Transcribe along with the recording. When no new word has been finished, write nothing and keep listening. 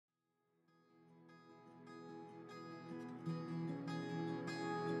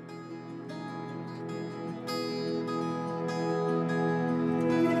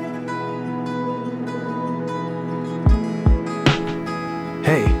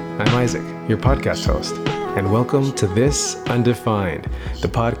Isaac, your podcast host, and welcome to This Undefined, the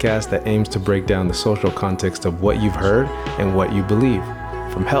podcast that aims to break down the social context of what you've heard and what you believe.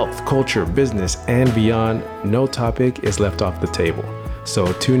 From health, culture, business, and beyond, no topic is left off the table.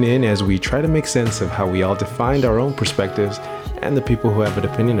 So tune in as we try to make sense of how we all defined our own perspectives and the people who have an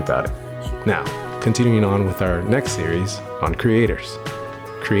opinion about it. Now, continuing on with our next series on creators.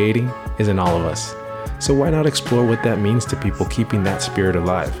 Creating is in all of us. So why not explore what that means to people keeping that spirit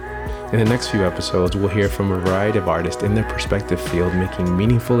alive? In the next few episodes, we'll hear from a variety of artists in their perspective field making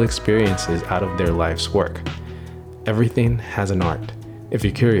meaningful experiences out of their life's work. Everything has an art, if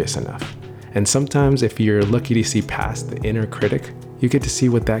you're curious enough. And sometimes if you're lucky to see past the inner critic, you get to see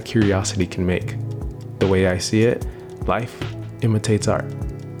what that curiosity can make. The way I see it, life imitates art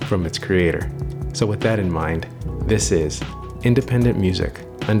from its creator. So with that in mind, this is Independent Music,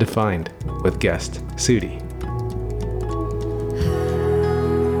 Undefined, with guest Sudi.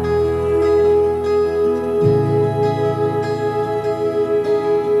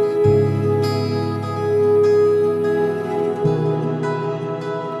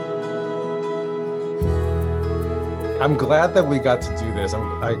 I'm glad that we got to do this.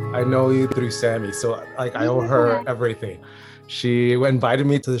 I know you through Sammy, so I owe her everything. She invited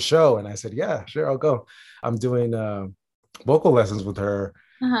me to the show, and I said, "Yeah, sure, I'll go." I'm doing vocal lessons with her,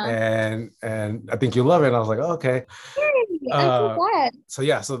 and I think you love it. And I was like, oh, "Okay." I'm so glad.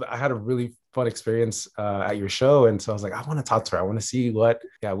 So I had a really fun experience at your show, and so I was like, I want to talk to her. I want to see what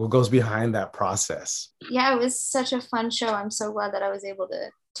goes behind that process. Yeah, it was such a fun show. I'm so glad that I was able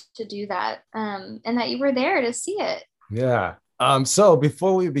to do that, and that you were there to see it. Yeah. So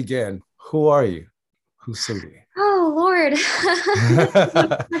before we begin, who are you? Who's Sudi? Oh Lord.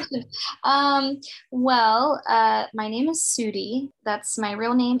 My name is Sudi. That's my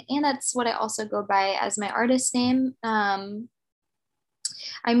real name, and that's what I also go by as my artist name. I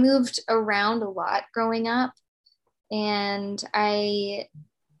moved around a lot growing up, and I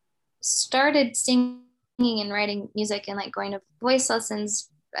started singing and writing music and like going to voice lessons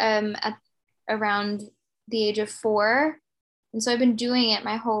at around the age of 4. And so I've been doing it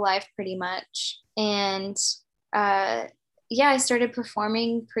my whole life pretty much. And I started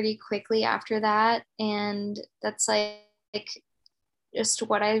performing pretty quickly after that. And that's like just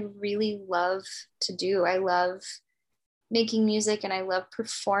what I really love to do. I love making music and I love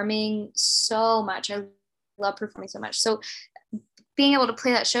performing so much. I love performing so much. So being able to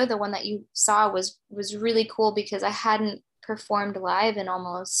play that show, the one that you saw, was really cool because I hadn't performed live in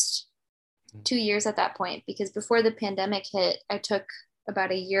almost 2 years at that point, because before the pandemic hit, I took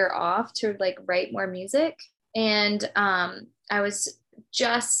about a year off to like write more music. And I was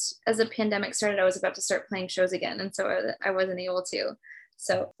just, as the pandemic started, I was about to start playing shows again. And so I wasn't able to.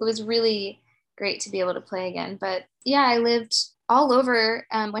 So it was really great to be able to play again. But yeah, I lived all over,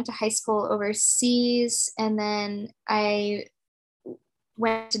 went to high school overseas. And then I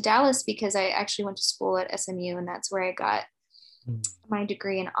went to Dallas because I actually went to school at SMU, and that's where I got my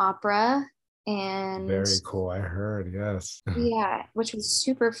degree in opera. And very cool. I heard, yes. Yeah, which was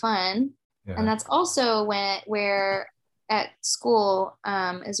super fun. Yeah. And that's also where at school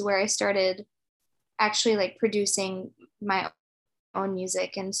is where I started actually like producing my own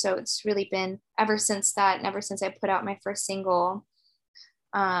music. And so it's really been ever since that, and ever since I put out my first single,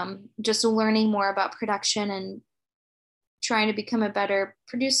 just learning more about production and trying to become a better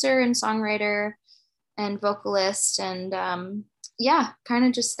producer and songwriter and vocalist. And kind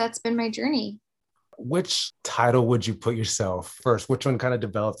of just, that's been my journey. Which title would you put yourself first? Which one kind of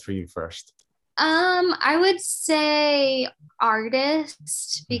developed for you first? I would say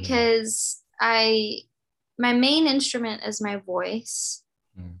artist, because my main instrument is my voice.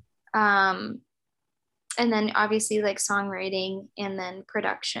 And then obviously like songwriting, and then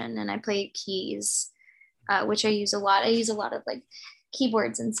production, and I play keys, which I use a lot. I use a lot of like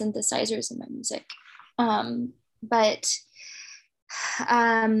keyboards and synthesizers in my music.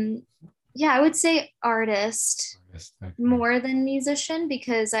 I would say artist more than musician,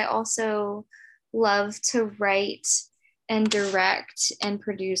 because I also love to write and direct and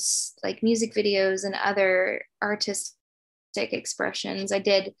produce like music videos and other artistic expressions.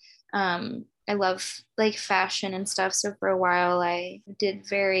 I love like fashion and stuff. So for a while I did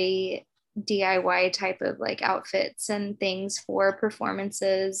very DIY type of like outfits and things for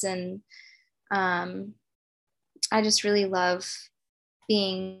performances. And I just really love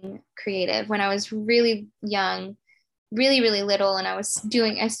being creative. When I was really young, really, really little, and I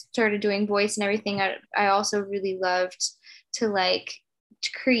started doing voice and everything, I also really loved to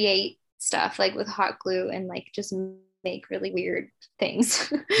create stuff like with hot glue and like just make really weird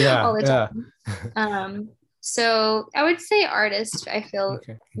things all the time. So I would say artist, I feel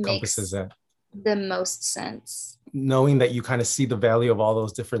Okay. Encompasses makes that. the most sense. Knowing that you kind of see the value of all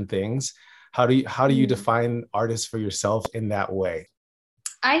those different things, how do you Mm. define artists for yourself in that way?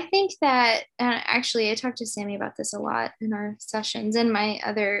 I think that, and actually, I talked to Sammy about this a lot in our sessions, and the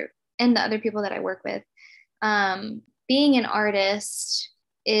other people that I work with. Being an artist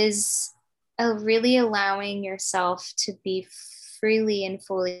is really allowing yourself to be freely and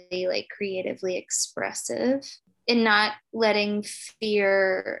fully, like, creatively expressive, and not letting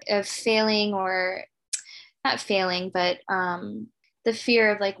fear of failing, or not failing, but the fear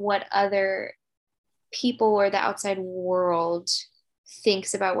of like what other people or the outside world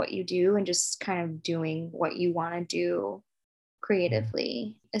thinks about what you do, and just kind of doing what you want to do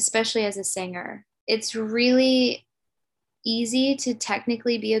creatively, especially as a singer. It's really easy to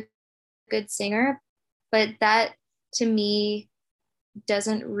technically be a good singer, but that, to me,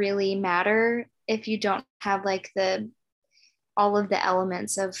 doesn't really matter if you don't have like the all of the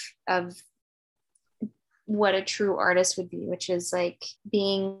elements of what a true artist would be, which is like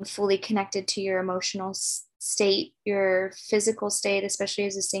being fully connected to your emotional state, your physical state, especially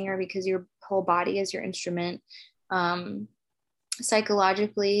as a singer, because your whole body is your instrument. Um,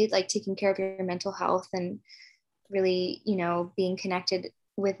 Psychologically, like taking care of your mental health, and really, being connected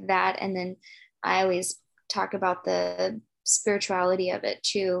with that. And then I always talk about the spirituality of it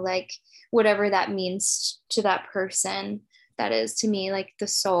too, like whatever that means to that person. That is to me like the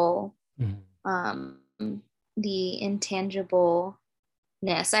soul, Mhm. um, the intangibleness.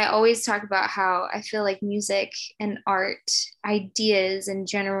 I always talk about how I feel like music and art ideas in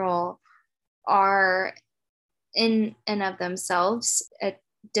general are in and of themselves a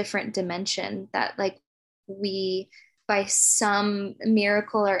different dimension that, like, we by some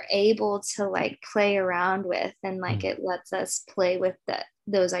miracle are able to like play around with, and like Mhm. it lets us play with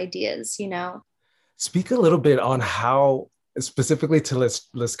those ideas. Speak a little bit on how, specifically to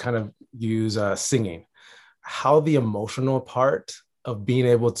let's kind of use singing, how the emotional part of being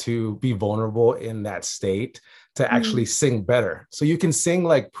able to be vulnerable in that state to actually Mm. sing better. So you can sing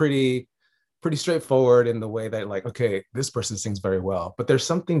like pretty straightforward in the way that, like, okay, this person sings very well, but there's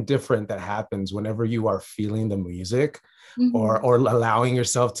something different that happens whenever you are feeling the music, Mm-hmm. or allowing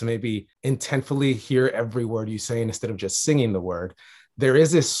yourself to maybe intentfully hear every word you say instead of just singing the word. There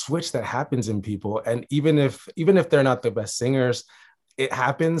is this switch that happens in people, and even if they're not the best singers, it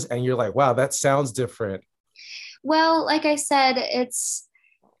happens and you're like, wow, that sounds different. Well, like I said,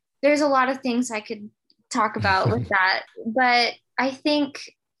 there's a lot of things I could talk about with that, but I think,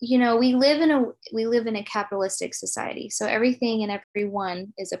 we live in a capitalistic society, so everything and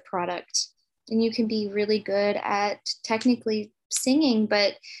everyone is a product, and you can be really good at technically singing,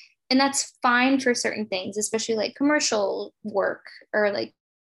 and that's fine for certain things, especially like commercial work, or like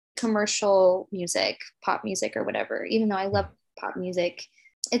commercial music, pop music or whatever. Even though I love pop music,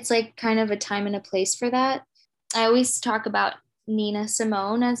 it's like kind of a time and a place for that. I always talk about Nina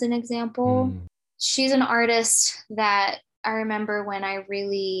Simone as an example. Mm. She's an artist that I remember when I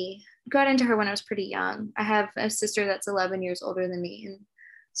really got into her when I was pretty young. I have a sister that's 11 years older than me. And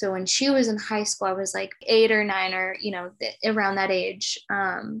so when she was in high school, I was like 8 or 9, or, around that age.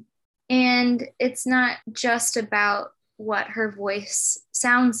 And it's not just about what her voice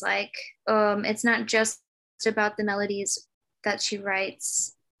sounds like. It's not just about the melodies that she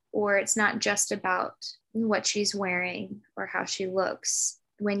writes, or it's not just about what she's wearing or how she looks.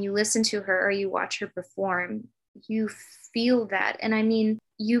 When you listen to her or you watch her perform, you feel that. And I mean,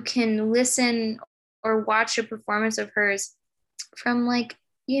 you can listen or watch a performance of hers from, like,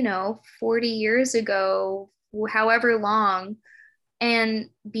 40 years ago, however long, and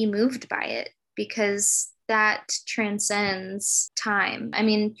be moved by it, because that transcends time. I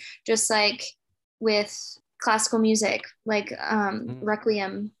mean, just like with classical music, like Mm.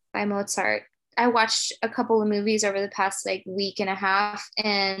 Requiem by Mozart. I watched a couple of movies over the past like week and a half,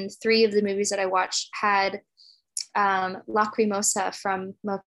 and 3 of the movies that I watched had Lacrimosa from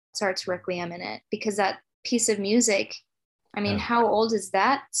Mozart's Requiem in it, because that piece of music, I mean, Yeah. how old is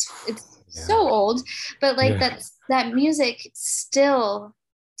that? It's so Yeah. old, but like Yeah. that music still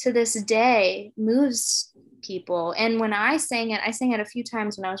to this day moves people. And when I sang it a few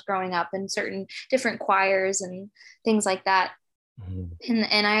times when I was growing up in certain different choirs and things like that. Mhm.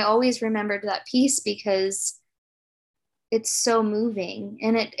 And I always remembered that piece because it's so moving,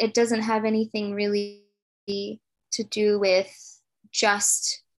 and it doesn't have anything really to do with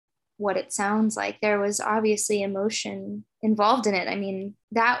just what it sounds like. There was obviously emotion involved in it. I mean,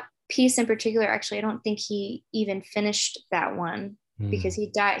 that piece in particular, actually, I don't think he even finished that one, because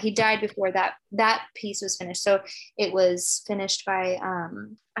Mm. he died before that piece was finished. So it was finished by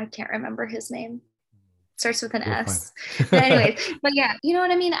I can't remember his name. starts with an You'll find S. But it. anyways, but yeah, you know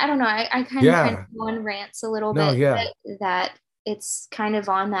what I mean? I don't know. I kind Yeah. of go on rants a little No, bit yeah. that it's kind of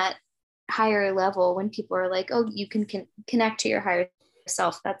on that higher level when people are like, oh, you can connect to your higher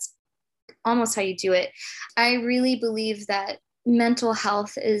self. That's almost how you do it. I really believe that mental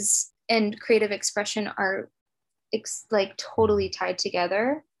health is and creative expression are like totally tied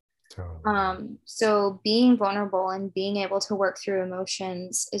together. Totally. So being vulnerable and being able to work through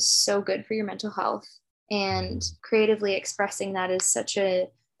emotions is so good for your mental health. And creatively expressing that is such a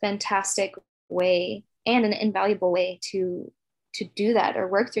fantastic way and an invaluable way to do that or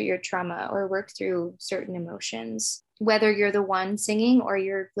work through your trauma or work through certain emotions, whether you're the one singing or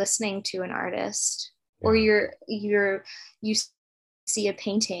you're listening to an artist or Yeah. you see a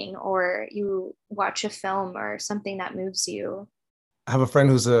painting or you watch a film or something that moves you. I have a friend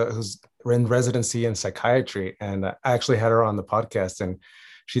who's in residency in psychiatry, and I actually had her on the podcast, and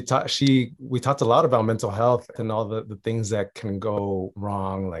we talked a lot about mental health and all the things that can go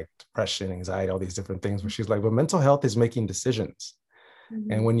wrong, like depression, anxiety, all these different things. But she's like, but mental health is making decisions.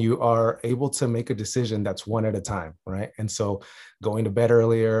 And when you are able to make a decision, that's one at a time, right? And so going to bed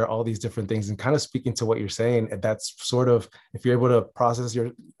earlier, all these different things, and kind of speaking to what you're saying, that's sort of, if you're able to process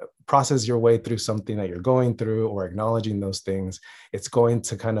your way through something that you're going through or acknowledging those things, it's going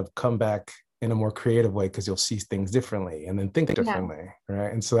to kind of come back in a more creative way because you'll see things differently and then think differently,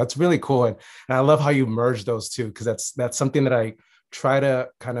 right? And so that's really cool. And I love how you merge those two, because that's something that I try to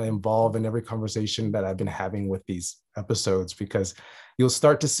kind of involve in every conversation that I've been having with these episodes, because you'll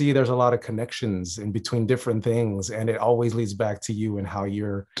start to see there's a lot of connections in between different things, and it always leads back to you and how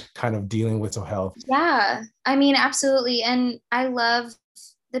you're kind of dealing with mental health. Yeah, I mean, absolutely. And I love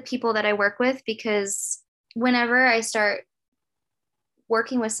the people that I work with, because whenever I start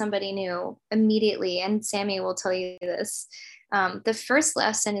working with somebody new immediately, and Sammy will tell you this, the first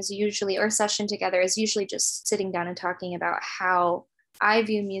lesson is usually, or session together is usually just sitting down and talking about how I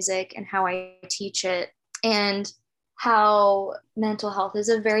view music and how I teach it, and how mental health is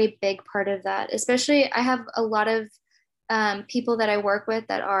a very big part of that. Especially, I have a lot of people that I work with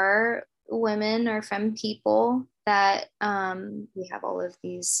that are women or femme people that we have all of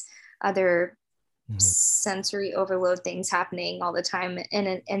these other sensory overload things happening all the time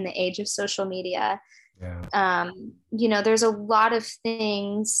in the age of social media. Yeah. There's a lot of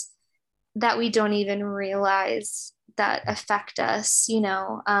things that we don't even realize that affect us.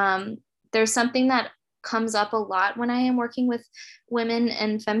 There's something that comes up a lot when I am working with women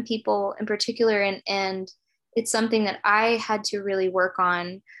and femme people in particular, and it's something that I had to really work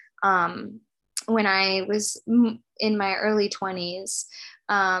on when I was in my early 20s.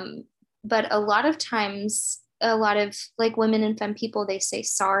 But a lot of times, a lot of like women and femme people, they say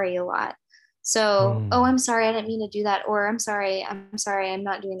sorry a lot. So, oh, I'm sorry, I didn't mean to do that. Or I'm sorry, I'm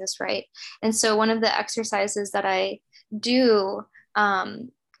not doing this right. And so one of the exercises that I do,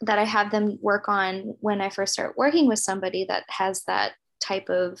 that I have them work on when I first start working with somebody that has that type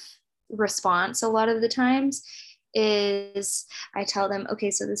of response a lot of the times, is I tell them,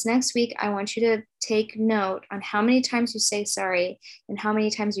 okay, so this next week, I want you to take note on how many times you say sorry and how many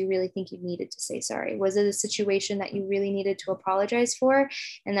times you really think you needed to say sorry. Was it a situation that you really needed to apologize for?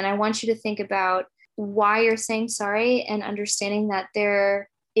 And then I want you to think about why you're saying sorry, and understanding that there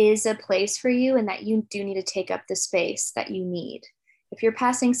is a place for you and that you do need to take up the space that you need. If you're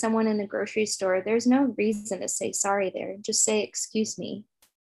passing someone in the grocery store, there's no reason to say sorry there. Just say, excuse me.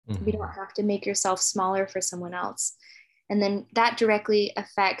 You don't have to make yourself smaller for someone else. And then that directly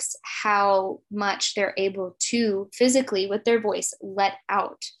affects how much they're able to physically, with their voice, let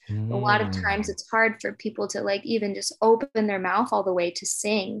out. A lot of times it's hard for people to like even just open their mouth all the way to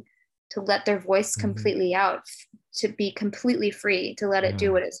sing, to let their voice completely out, to be completely free, to let it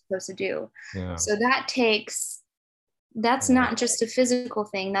do what it's supposed to do. So that's not just a physical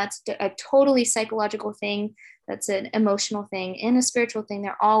thing, that's a totally psychological thing, that's an emotional thing and a spiritual thing.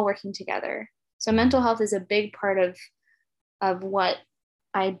 They're all working together. So mental health is a big part of what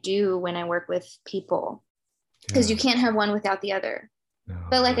I do when I work with people, because you can't have one without the other.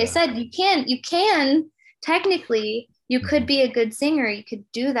 But like I said, you can technically, you could be a good singer, you could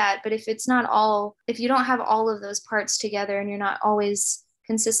do that, but if you don't have all of those parts together, and you're not always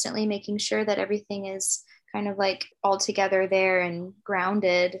consistently making sure that everything is kind of like all together there and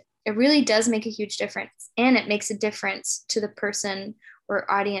grounded, it really does make a huge difference. And it makes a difference to the person or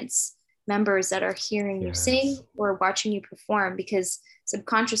audience members that are hearing you sing or watching you perform, because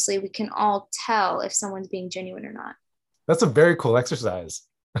subconsciously we can all tell if someone's being genuine or not. That's a very cool exercise.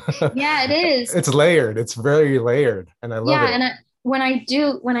 Yeah, it is. It's layered. It's very layered, and I love it. And when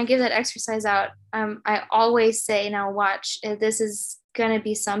I give that exercise out, I always say, now watch, this is going to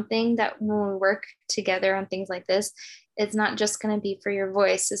be something that when we work together on things like this, it's not just going to be for your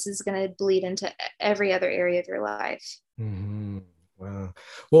voice. This is going to bleed into every other area of your life. Mm-hmm. Wow.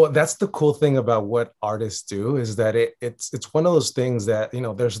 Well, that's the cool thing about what artists do is that it's one of those things that, you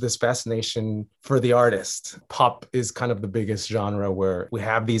know, there's this fascination for the artist. Pop is kind of the biggest genre where we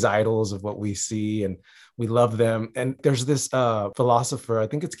have these idols of what we see and we love them. And there's this philosopher, I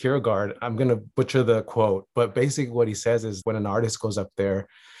think it's Kierkegaard. I'm going to butcher the quote, but basically what he says is when an artist goes up there,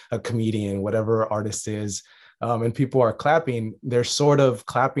 a comedian, whatever artist is, and people are clapping, they're sort of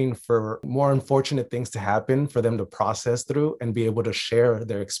clapping for more unfortunate things to happen for them to process through and be able to share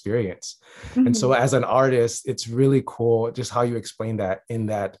their experience. And so, Mm-hmm. as an artist, it's really cool just how you explain that, in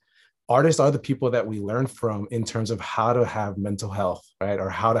that artists are the people that we learn from in terms of how to have mental health, right? Or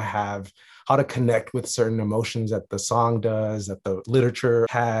how to connect with certain emotions that the song does, that the literature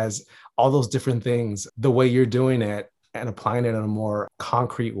has, all those different things. The way you're doing it and applying it in a more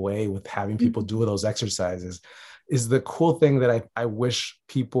concrete way with having people do those exercises is the cool thing that I wish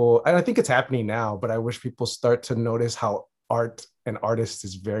people, and I think it's happening now, but I wish people start to notice how art and artists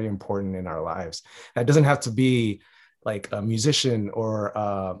is very important in our lives. And it doesn't have to be like a musician or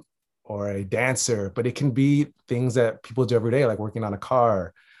a dancer, but it can be things that people do every day, like working on a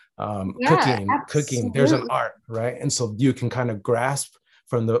car, Yeah, cooking. There's an absolutely. art, right? And so you can kind of grasp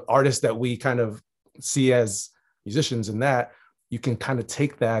from the artists that we kind of see as musicians, and that you can kind of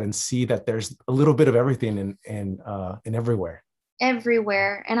take that and see that there's a little bit of everything in everywhere.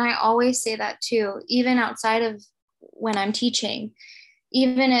 Everywhere. And I always say that too, even outside of when I'm teaching,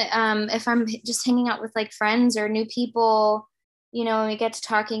 even if I'm just hanging out with like friends or new people, and we get to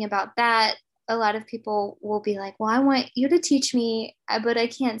talking about that, a lot of people will be like, well, I want you to teach me, but I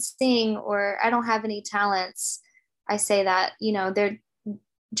can't sing or I don't have any talents. I say that, they're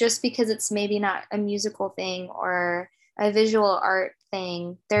just because it's maybe not a musical thing or a visual art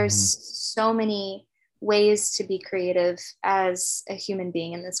thing, there's Mhm. so many ways to be creative as a human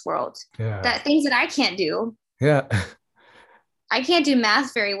being in this world. Yeah. That things that I can't do. Yeah. I can't do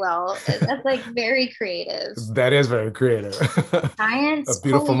math very well. That's like very creative. That is very creative. A Science,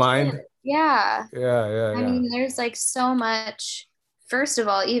 beautiful holy shit. mind. Yeah. Yeah, yeah, I yeah. mean, there's like so much. First of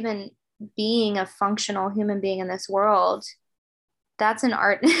all, even being a functional human being in this world, that's an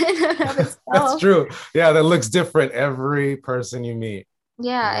art in and of That's itself. true. Yeah, that looks different every person you meet.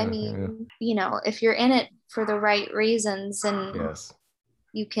 Yeah. I Yeah, yeah. mean, if you're in it for the right reasons and Yes.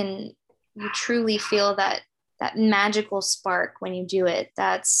 you truly feel that magical spark when you do it,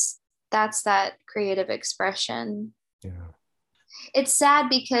 that's that creative expression. Yeah. It's sad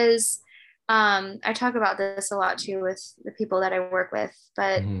because I talk about this a lot too with the people that I work with,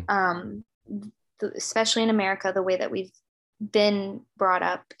 but Mhm. especially in America, the way that we've been brought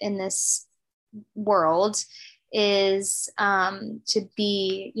up in this world is to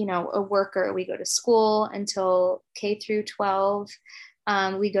be, a worker. We go to school until K through 12.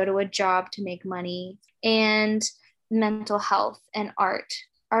 We go to a job to make money, and mental health and art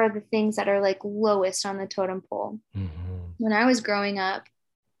are the things that are like lowest on the totem pole. Mhm. When I was growing up,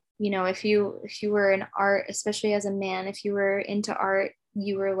 if you were in art, especially as a man, if you were into art,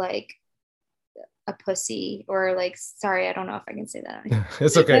 you were like a pussy, or like, sorry, I don't know if I can say that.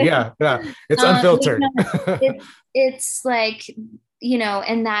 It's okay. But Yeah, yeah. It's unfiltered. it's like,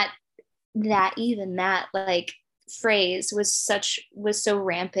 and that like phrase was so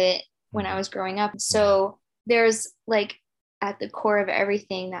rampant when I Mhm. was growing up. Yeah. So there's like, at the core of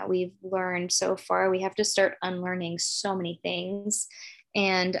everything that we've learned so far, we have to start unlearning so many things,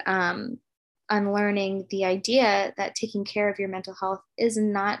 and unlearning the idea that taking care of your mental health is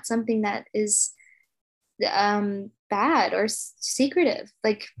not something that is bad or secretive.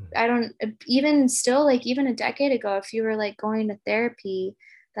 Like, I don't, even still, like even a decade ago, if you were like going to therapy,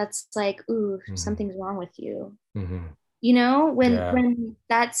 that's like, ooh, Mhm. something's wrong with you. Mhm. When Yeah,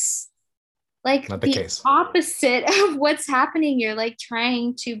 that's like not the the case. opposite of what's happening. You're like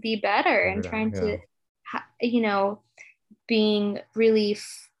trying to be better Figure and it out. trying Yeah. to being really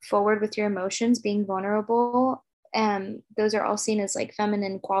forward with your emotions, being vulnerable. Those are all seen as like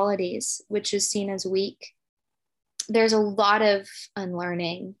feminine qualities, which is seen as weak. There's a lot of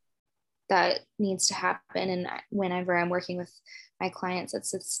unlearning that needs to happen. And whenever I'm working with my clients,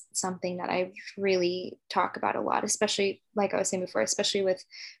 it's something that I really talk about a lot, especially like I was saying before, especially with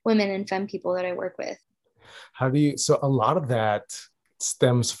women and femme people that I work with. How do you, so a lot of that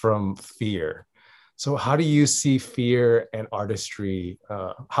stems from fear. So how do you see fear and artistry?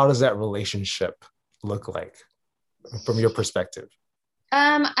 How does that relationship look like from your perspective?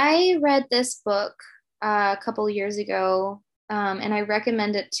 I read this book a couple of years ago, and I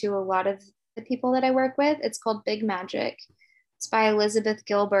recommend it to a lot of the people that I work with. It's called Big Magic. It's by Elizabeth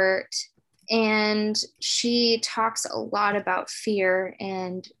Gilbert. And she talks a lot about fear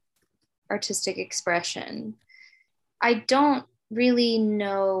and artistic expression. I don't really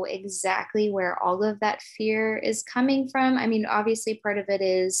know exactly where all of that fear is coming from. I mean, obviously, part of it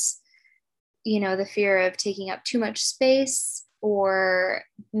is, the fear of taking up too much space or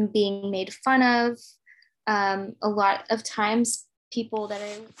being made fun of. A lot of times, people that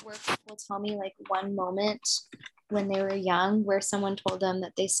I work with will tell me like one moment when they were young where someone told them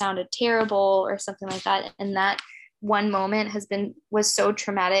that they sounded terrible or something like that. And that one moment was so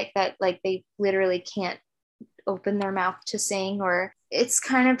traumatic that like they literally can't open their mouth to sing, or it's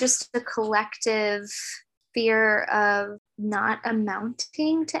kind of just a collective fear of not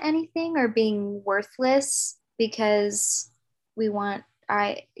amounting to anything or being worthless because we want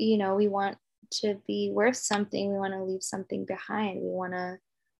to be worth something. We want to leave something behind. We want to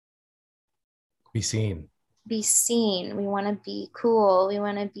Be seen. be seen. We want to be cool. We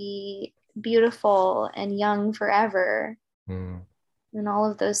want to be beautiful and young forever. Mm. And all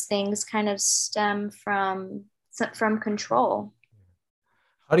of those things kind of stem from control.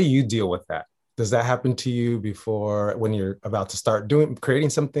 How do you deal with that? Does that happen to you before when you're about to start creating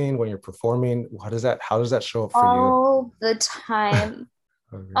something, when you're performing? How does that show up for you? All the time.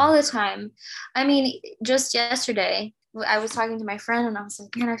 Okay. All the time. I mean, just yesterday, I was talking to my friend and I was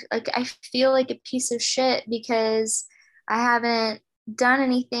like, man, I feel like a piece of shit because I haven't done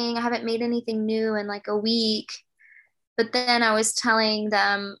anything. I haven't made anything new in like a week. But then I was telling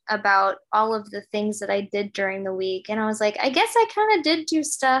them about all of the things that I did during the week. And I was like, I guess I kind of did do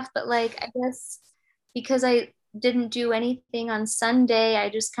stuff, but like, I guess because I didn't do anything on Sunday, I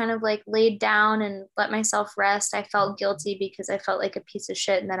just kind of like laid down and let myself rest. I felt guilty because I felt like a piece of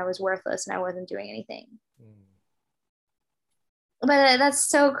shit and that I was worthless and I wasn't doing anything. But that's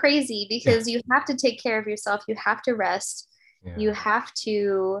so crazy because you have to take care of yourself. You have to rest. Yeah. You have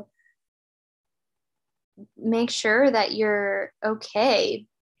to make sure that you're okay,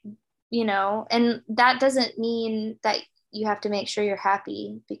 and that doesn't mean that you have to make sure you're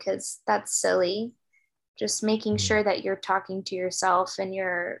happy because that's silly. Just making sure that you're talking to yourself and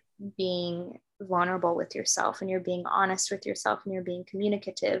you're being vulnerable with yourself and you're being honest with yourself and you're being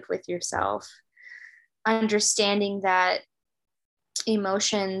communicative with yourself, understanding that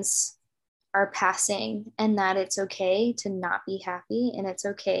emotions are passing and that it's okay to not be happy and it's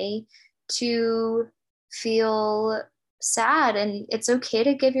okay to feel sad and it's okay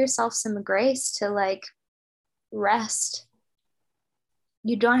to give yourself some grace to like rest.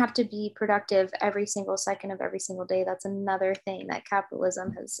 You don't have to be productive every single second of every single day. That's another thing that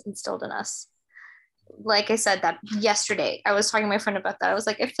capitalism has instilled in us. Like I said, that yesterday, I was talking to my friend about that. I was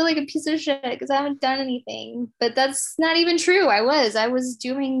like, I feel like a piece of shit because I haven't done anything. But that's not even true. I was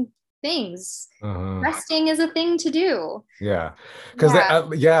doing things. Resting is a thing to do. Yeah. Because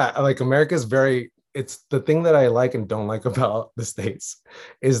like America's it's the thing that I like and don't like about the States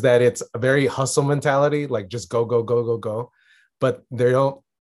is that it's a very hustle mentality, like just go, go, go, go, go. But they don't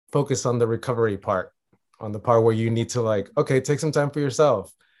focus on the recovery part, on the part where you need to like, okay, take some time for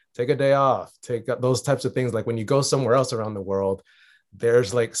yourself, take a day off, take those types of things. Like when you go somewhere else around the world,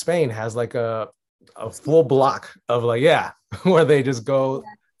 there's like Spain has like a full block of like, where they just go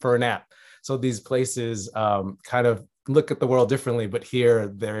for a nap. So these places kind of look at the world differently, but here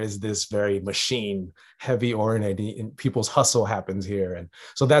there is this very machine heavy oriented and people's hustle happens here. And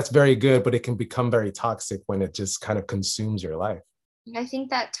so that's very good, but it can become very toxic when it just kind of consumes your life. I think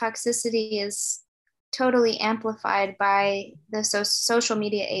that toxicity is totally amplified by the social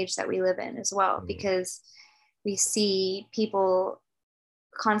media age that we live in as well, because we see people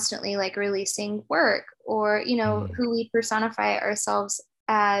constantly like releasing work or, who we personify ourselves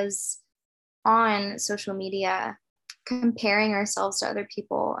as on social media, comparing ourselves to other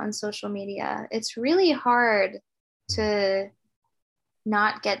people on social media. It's really hard to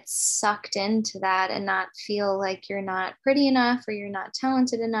not get sucked into that and not feel like you're not pretty enough or you're not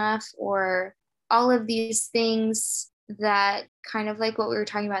talented enough or all of these things that kind of like what we were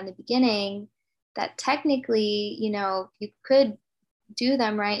talking about in the beginning, that technically, you could do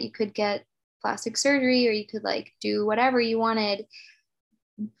them, right? You could get plastic surgery or you could like do whatever you wanted.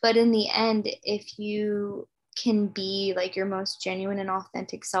 But in the end, if you can be like your most genuine and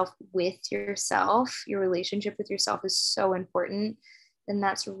authentic self with yourself, your relationship with yourself is so important. Then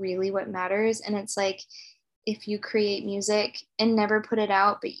that's really what matters. And it's like, if you create music and never put it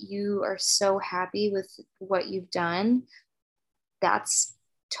out, but you are so happy with what you've done, that's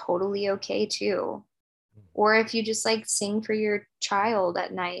totally okay too. Or if you just like sing for your child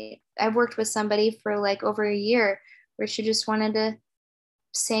at night. I've worked with somebody for like over a year where she just wanted to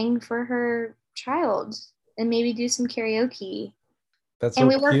sing for her child. and maybe do some karaoke. That's And so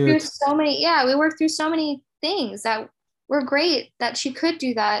we worked through cute. so many, yeah, we worked through so many things that were great that she could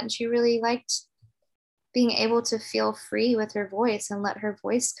do that. And she really liked being able to feel free with her voice and let her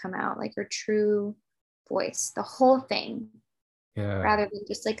voice come out, like her true voice, the whole thing, Yeah. rather than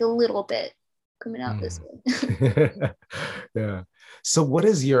just like a little bit coming out this Mm. way. Yeah. So what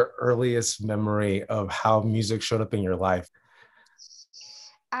is your earliest memory of how music showed up in your life?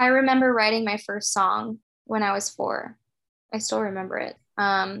 I remember writing my first song when I was 4. I still remember it.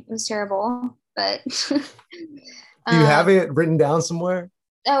 It was terrible, but Do you have um, it written down somewhere?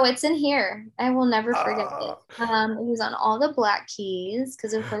 oh, it's in here. I will never forget it. Uh, It was on all the black keys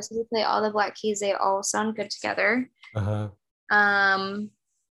because, of course, if you play all the black keys, they all sound good together. uh-huh. Um,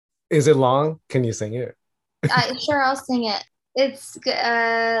 Is it long? Can you sing it? sure, I'll sing it.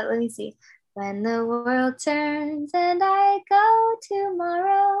 Let me see. When the world turns and I go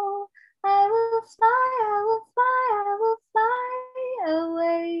tomorrow, I will fly, I will fly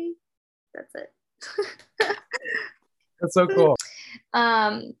away. That's it. That's so cool.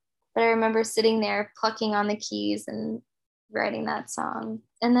 Um, but I remember sitting there plucking on the keys and writing that song.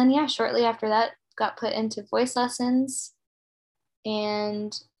 And then yeah, shortly after that, got put into voice lessons,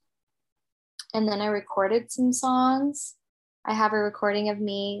 and then I recorded some songs. I have a recording of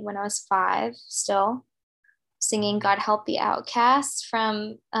me when I was 5 still singing God Help the Outcast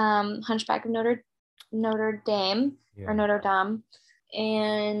from Hunchback of Notre Dame or Yeah. Notre Dame.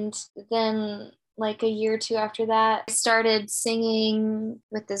 And then like a year or two after that, I started singing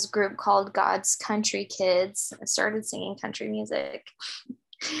with this group called God's Country Kids. I started singing country music.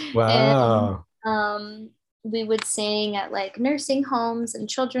 And Wow. we would sing at like nursing homes and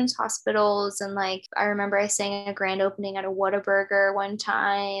children's hospitals. And like, I remember I sang a grand opening at a Whataburger one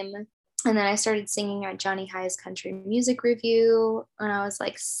time. And then I started singing at Johnny High's Country Music Review when I was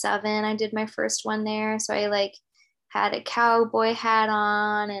like 7. I did my first one there. So I like had a cowboy hat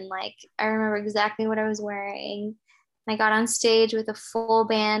on, and like I remember exactly what I was wearing. I got on stage with a full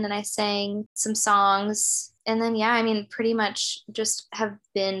band and I sang some songs. And then, yeah, I mean, pretty much just have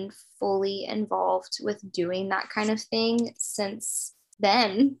been fully involved with doing that kind of thing since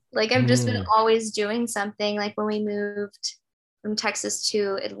then. Like, I've just been Mm. always doing something. Like, when we moved from Texas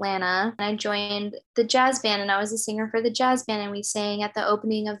to Atlanta, and I joined the jazz band, and I was a singer for the jazz band, and we sang at the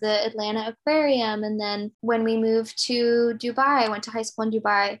opening of the Atlanta Aquarium. And then when we moved to Dubai, I went to high school in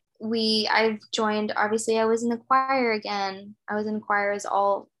Dubai. I've joined, obviously I was in the choir again. I was in choirs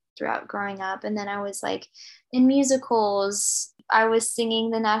all throughout growing up, and then I was like in musicals. I was singing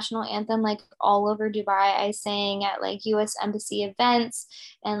the national anthem like all over Dubai. I sang at like US embassy events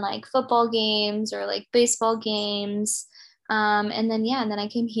and like football games or like baseball games. And then yeah, and then I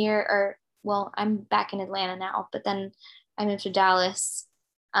came here, or well, I'm back in Atlanta now, but then I moved to Dallas,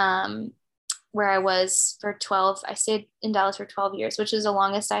 um, where I was for 12. I stayed in Dallas for 12 years, which is the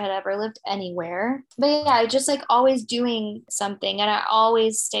longest I had ever lived anywhere. But yeah, I just like always doing something. And I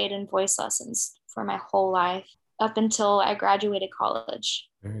always stayed in voice lessons for my whole life up until I graduated college.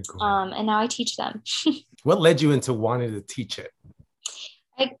 Very cool. And now I teach them. What led you into wanting to teach it?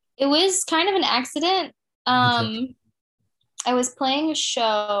 It was kind of an accident. Okay. I was playing a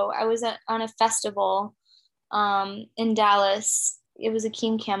show. I was on a festival in Dallas. It was a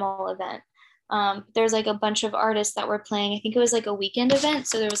King Camel event. There's like a bunch of artists that were playing. I think it was like a weekend event.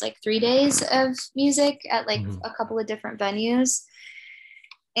 So there was like 3 days of music at like Mhm. a couple of different venues.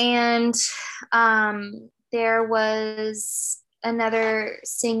 And there was another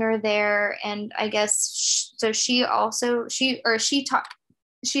singer there. And I guess so she taught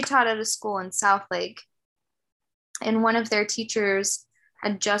at a school in Southlake, and one of their teachers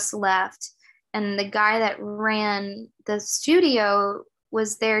had just left, and the guy that ran the studio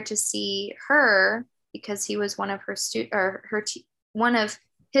was there to see her because he was one of one of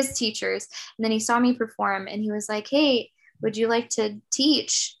his teachers. And then he saw me perform, and he was like, "Hey, would you like to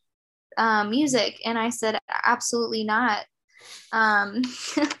teach music?" And I said, "Absolutely not." um,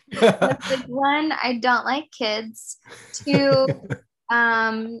 like, one, I don't like kids. Two,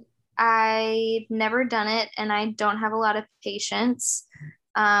 I've never done it and I don't have a lot of patience.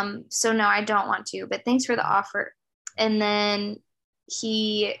 So no, I don't want to, but thanks for the offer. And then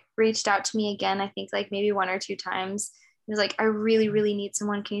he reached out to me again, I think like maybe 1 or 2 times. He was like, "I really, really need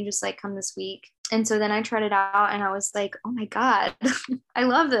someone. Can you just like come this week?" And so then I tried it out and I was like, "Oh my God, I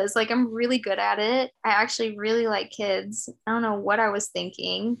love this. Like, I'm really good at it. I actually really like kids. I don't know what I was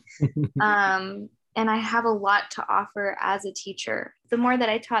thinking." And I have a lot to offer as a teacher. The more that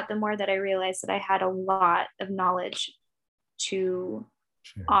I taught, the more that I realized that I had a lot of knowledge to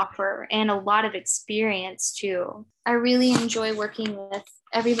Sure. offer and a lot of experience too. I really enjoy working with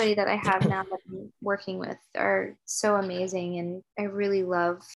everybody that I have now that I'm working with are so amazing. And I really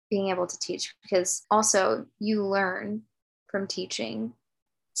love being able to teach because also you learn from teaching.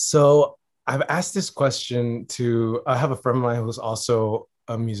 So I've asked this question to, I have a friend of mine who's also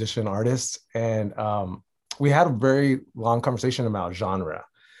a musician artist, and we had a very long conversation about genre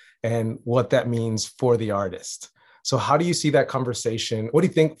and what that means for the artist. So how do you see that conversation? What do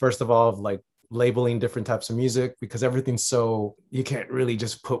you think, first of all, of like labeling different types of music? Because everything's so, you can't really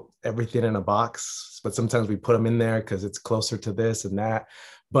just put everything in a box, but sometimes we put them in there because it's closer to this and that.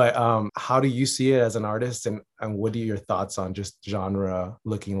 But how do you see it as an artist? And what are your thoughts on just genre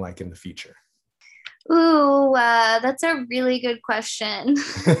looking like in the future? Ooh, that's a really good question.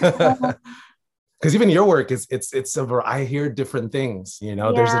 Because even your work is it's I hear different things, you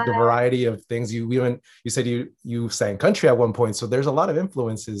know, there's a Yeah, variety of things. You said you sang country at one point, so there's a lot of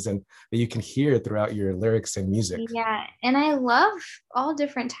influences and that you can hear throughout your lyrics and music. yeah. And I love all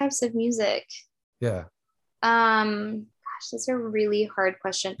different types of music. Yeah. Gosh, that's a really hard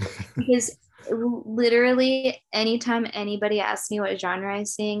question because literally anytime anybody asks me what genre I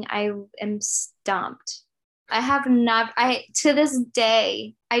sing, I am stumped. I have not, I to this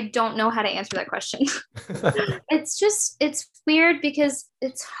day, I don't know how to answer that question. It's weird because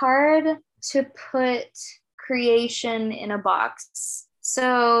it's hard to put creation in a box.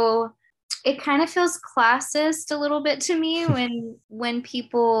 So it kind of feels classist a little bit to me when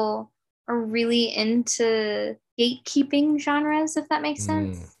people are really into gatekeeping genres, if that makes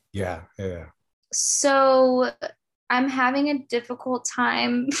sense. Yeah, yeah. So I'm having a difficult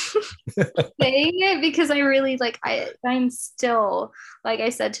time saying it because I really I'm still, like I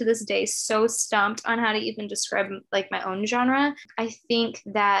said, to this day, so stumped on how to even describe like my own genre. I think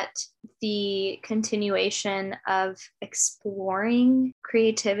that the continuation of exploring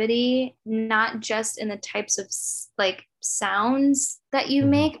creativity, not just in the types of like sounds that you Mhm.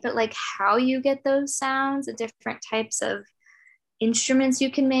 make, but like how you get those sounds, the different types of instruments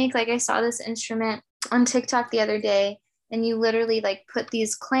you can make. Like I saw this instrument on TikTok the other day, and you literally like put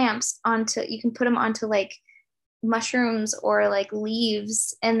these clamps onto, you can put them onto like mushrooms or like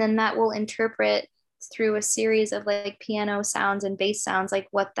leaves, and then that will interpret through a series of like piano sounds and bass sounds like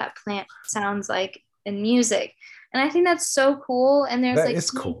what that plant sounds like in music. And I think that's so cool. And there's That like is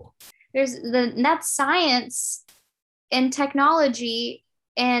cool. there's the that's science and technology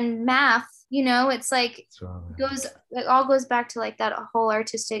and math, it's like goes it all goes back to like that whole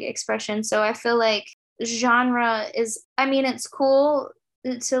artistic expression. So I feel like genre is, I mean, it's cool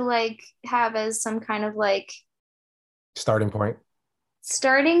to like have as some kind of like Starting point.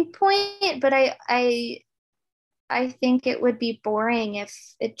 starting point, but I think it would be boring if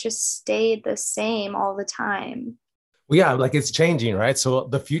it just stayed the same all the time. Well, yeah, like it's changing, right? So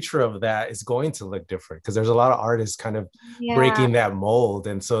the future of that is going to look different because there's a lot of artists kind of Yeah, breaking that mold.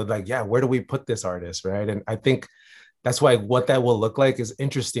 And so, like, yeah, where do we put this artist, right? And I think that's why what that will look like is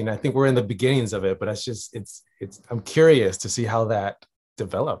interesting. I think we're in the beginnings of it, but I'm curious to see how that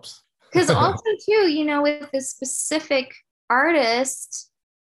develops. because also too, with this specific artist,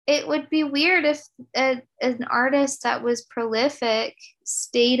 it would be weird if an artist that was prolific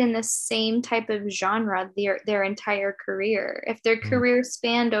stayed in the same type of genre their entire career. If their Mm. career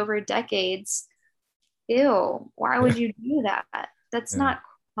spanned over decades, ew, why would you do that? That's Yeah, not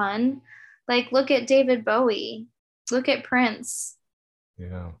fun. Like, look at David Bowie, look at Prince.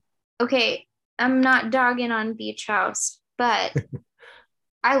 yeah. Okay, I'm not dogging on Beach House, but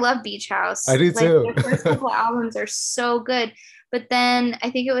I love Beach I House. do Like too. their first couple albums are so good. But then I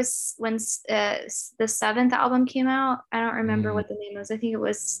think it was when the seventh album came out. I don't remember Mm, what the name was. I think it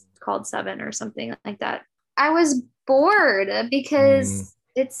was called Seven or something like that. I was bored mm, because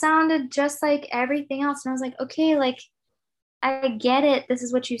it sounded just like everything else. And I was like, okay, like I get it. This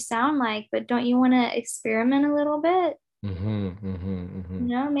is what you sound like, but don't you want to experiment a little bit?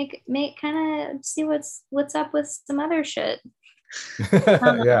 Make kind of see what's up with some other shit.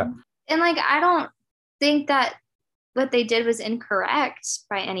 yeah, And like I don't think that what they did was incorrect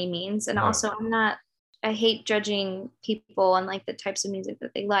by any means. And yeah. also I hate judging people on like the types of music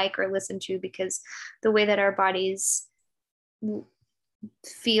that they like or listen to because the way that our bodies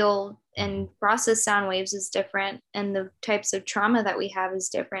feel and process sound waves is different and the types of trauma that we have is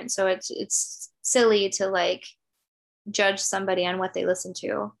different. So it's silly to like judge somebody on what they listen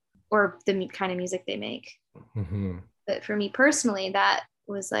to or the kind of music they make. Mm-hmm. But for me personally, that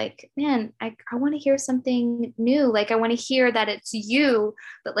was like, man, I want to hear something new. Like I want to hear that it's you,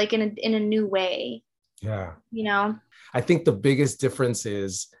 but like in a new way, Yeah. you know? I think the biggest difference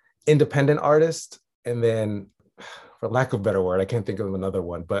is independent artist and then for lack of a better word, I can't think of another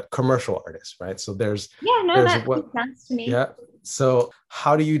one, but commercial artists, right? So Yeah, no, there's that what, makes sense to me. yeah. So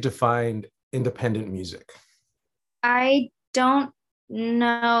how do you define independent music? I don't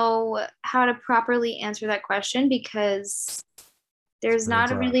know how to properly answer that question because It's there's very not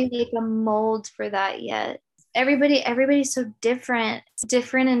broad. really like a mold for that yet. Everybody's so different. It's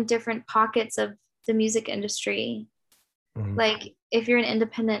different in different pockets of the music industry. Mhm. Like if you're an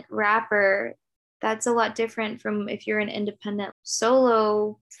independent rapper, that's a lot different from if you're an independent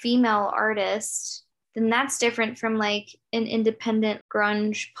solo female artist. Then that's different from like an independent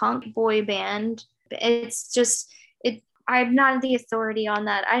grunge punk boy band. It's just it I'm not the authority on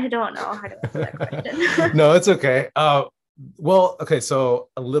that. I don't know how to answer that question. No, it's okay. Well, okay. So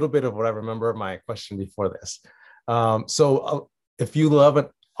a little bit of what I remember of my question before this. If you love an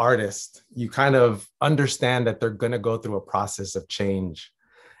artist, you kind of understand that they're going to go through a process of change.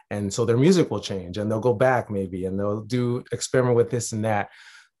 And so their music will change and they'll go back maybe and they'll do experiment with this and that.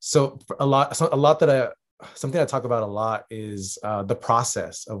 Something I talk about a lot is the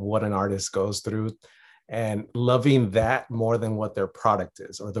process of what an artist goes through and loving that more than what their product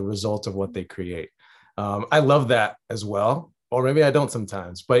is or the result of what they create. I love that as well, or maybe I don't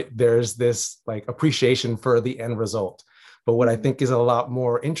sometimes, but there's this like appreciation for the end result. But what I think is a lot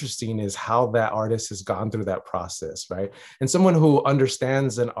more interesting is how that artist has gone through that process, right? And someone who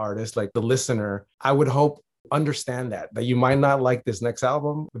understands an artist, like the listener, I would hope understand that you might not like this next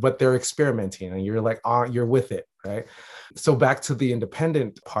album, but they're experimenting and you're like, oh, you're with it, right? So back to the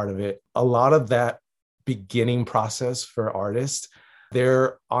independent part of it, a lot of that beginning process for artists,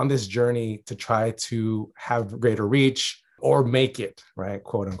 they're on this journey to try to have greater reach or make it, right?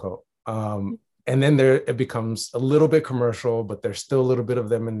 Quote unquote. And then there it becomes a little bit commercial, but there's still a little bit of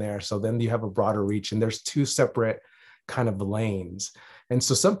them in there. So then you have a broader reach, and there's two separate kind of lanes. And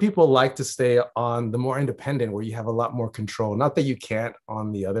so some people like to stay on the more independent where you have a lot more control. Not that you can't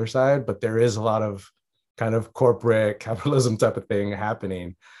on the other side, but there is a lot of kind of corporate capitalism type of thing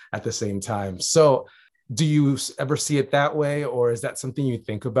happening at the same time. So do you ever see it that way, or is that something you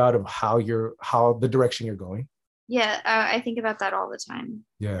think about of how the direction you're going? Yeah, I think about that all the time.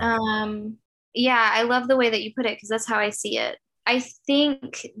 Yeah. Um, yeah, I love the way that you put it because that's how I see it. I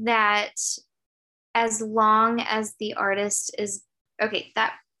think that as long as the artist is okay,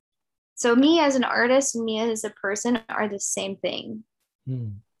 that so me as an artist and me as a person are the same thing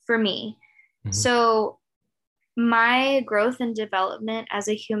for me. Mm-hmm. So my growth and development as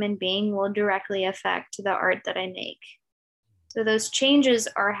a human being will directly affect the art that I make. So those changes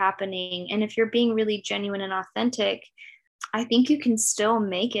are happening. And if you're being really genuine and authentic, I think you can still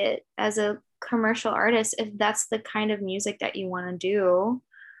make it as a commercial artist if that's the kind of music that you want to do.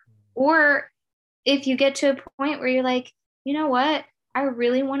 Or if you get to a point where you're like, you know what? I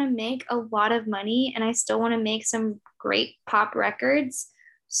really want to make a lot of money and I still want to make some great pop records.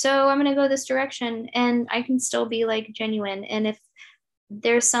 So I'm going to go this direction and I can still be like genuine. And if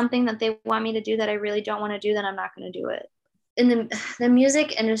there's something that they want me to do that I really don't want to do, then I'm not going to do it. In the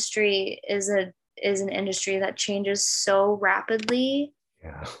music industry is an industry that changes so rapidly.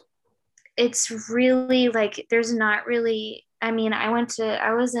 Yeah. It's really like there's not really I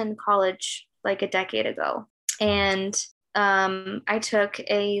was in college like a decade ago and I took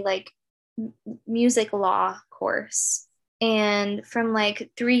a like music law course and from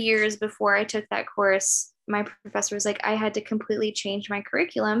like 3 years before I took that course my professor was like I had to completely change my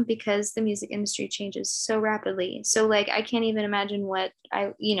curriculum because the music industry changes so rapidly. So like I can't even imagine what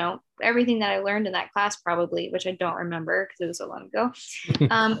everything that I learned in that class probably, which I don't remember because it was so long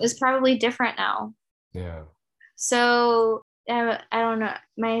ago, is probably different now. Yeah. So I don't know.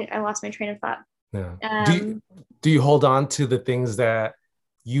 I lost my train of thought. Yeah. Do you hold on to the things that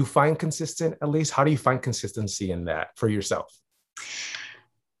you find consistent at least? How do you find consistency in that for yourself?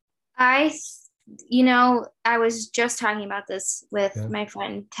 I I was just talking about this with Yeah. my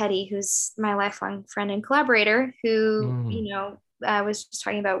friend Teddy, who's my lifelong friend and collaborator, who, Mm. I was just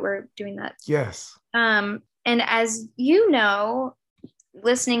talking about we're doing that. Yes. And as you know,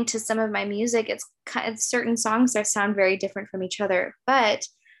 listening to some of my music, it's kind of certain songs that sound very different from each other. But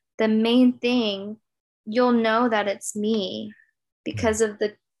the main thing, you'll know that it's me because of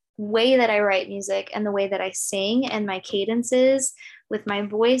the way that I write music and the way that I sing and my cadences with my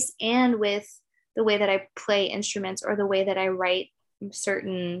voice and with the way that I play instruments or the way that I write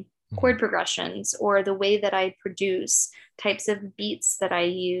certain chord progressions or the way that I produce types of beats that I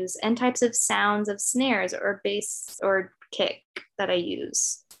use and types of sounds of snares or bass or kick that I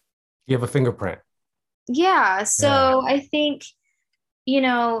use. You have a fingerprint. Yeah. Yeah. So I think,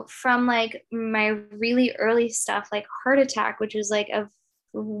 from like my really early stuff, like Heart Attack, which is like a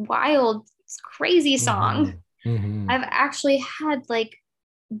wild, crazy Mm-hmm. song. Mm-hmm. I've actually had like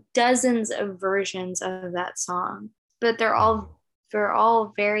dozens of versions of that song, but they're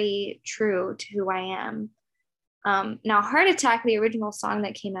all very true to who I am. Now, Heart Attack, the original song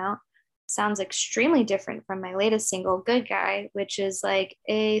that came out, sounds extremely different from my latest single, Good Guy, which is like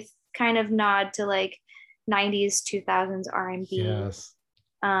a kind of nod to like 90s, 2000s R&B. Yes.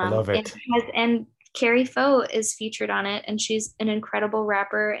 I love it. And Carrie Foe is featured on it, and she's an incredible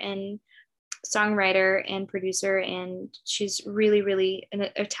rapper and songwriter and producer, and she's really, really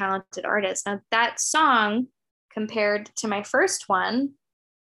a talented artist. Now, that song, compared to my first one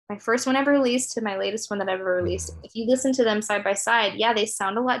ever released to my latest one that I've ever released, Mhm. if you listen to them side by side, yeah, they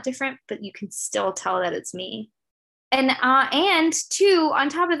sound a lot different, but you can still tell that it's me. And two, on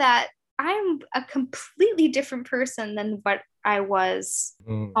top of that, I'm a completely different person than what I was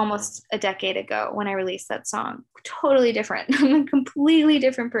Mm. almost a decade ago when I released that song. Totally different. I'm a completely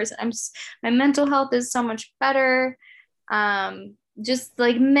different person. My mental health is so much better. Just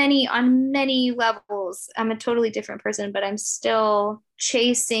like on many levels, I'm a totally different person, but I'm still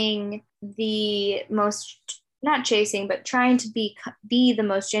chasing the most, not chasing, but trying to be the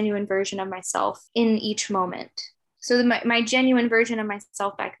most genuine version of myself in each moment. So my genuine version of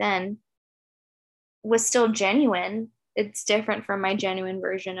myself back then was still genuine. It's different from my genuine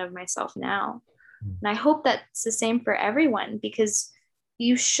version of myself now. And I hope that's the same for everyone, because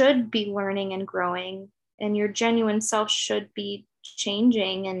you should be learning and growing, and your genuine self should be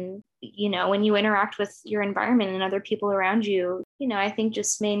changing. And, when you interact with your environment and other people around you, I think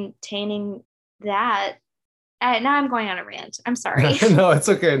just maintaining that. Now I'm going on a rant. I'm sorry. No, it's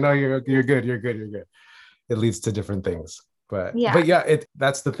okay. No, you're good. You're good. You're good. It leads to different things. But Yeah. but yeah,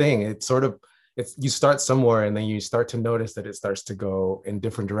 that's the thing. It's sort of it's you start somewhere and then you start to notice that it starts to go in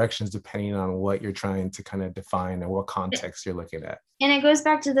different directions depending on what you're trying to kind of define and what context you're looking at. And it goes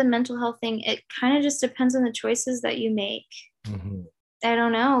back to the mental health thing. It kind of just depends on the choices that you make. Mm-hmm. I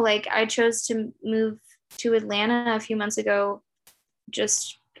don't know. Like, I chose to move to Atlanta a few months ago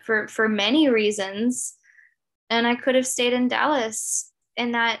just for many reasons, and I could have stayed in Dallas,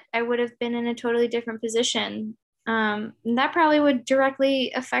 and that I would have been in a totally different position. And that probably would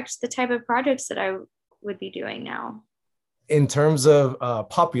directly affect the type of projects that I would be doing now. In terms of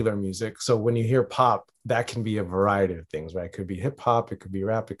popular music, so when you hear pop, that can be a variety of things, right? It could be hip hop, it could be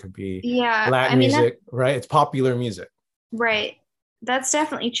rap, it could be Yeah, I Latin mean, that's music, right? It's popular music. right. That's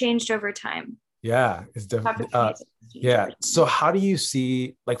definitely changed over time. Yeah, it's Topic definitely music has changed yeah. over So time. how do you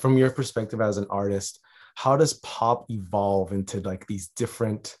see, like from your perspective as an artist, how does pop evolve into like these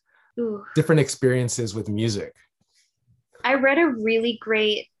Ooh. different experiences with music? I read a really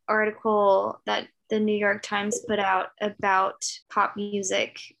great article that the New York Times put out about pop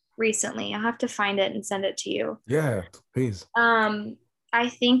music recently. I'll have to find it and send it to you. Yeah, please. Um, I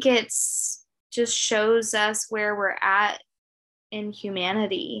think it's just shows us where we're at in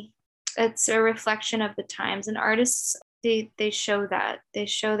humanity. It's a reflection of the times, and artists, they show that. They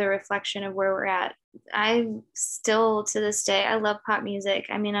show the reflection of where we're at. I still, to this day, I love pop music.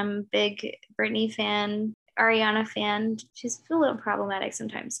 I mean, I'm a big Britney fan, Ariana fan. She's a little problematic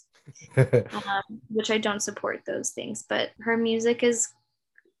sometimes, which I don't support those things. But her music is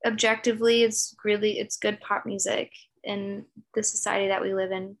objectively, it's good pop music in the society that we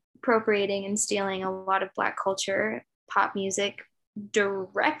live in. Appropriating and stealing a lot of Black culture, pop music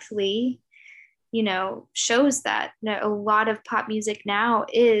directly, shows that a lot of pop music now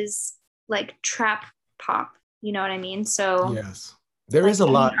is like trap pop. You know what I mean? So, Yes, there is like, a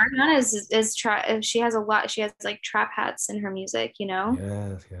I mean, lot. Ariana is trap. She has a lot. She has like trap hats in her music.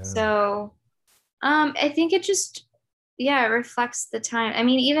 Yes, yeah. So, I think it just, yeah, it reflects the time. I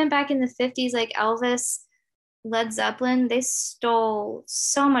mean, even back in the 50s, like Elvis, Led Zeppelin, they stole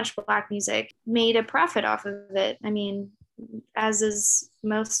so much Black music, made a profit off of it. I mean, as is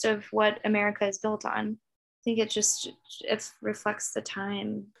most of what America is built on. I think it reflects the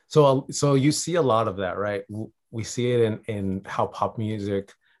time. So you see a lot of that, right? We see it in how pop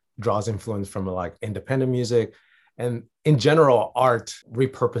music draws influence from like independent music, and in general, art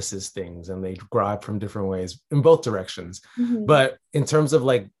repurposes things and they grab from different ways in both directions. Mm-hmm. But in terms of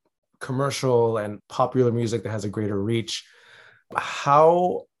like commercial and popular music that has a greater reach,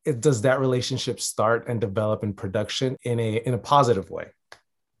 how does that relationship start and develop in production in a positive way?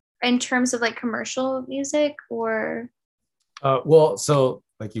 In terms of like commercial music, or Well, so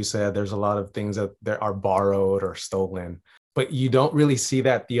like you said, there's a lot of things that there are borrowed or stolen, but you don't really see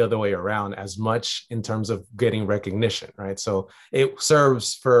that the other way around as much in terms of getting recognition, right? So it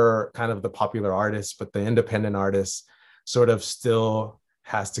serves for kind of the popular artists, but the independent artists sort of still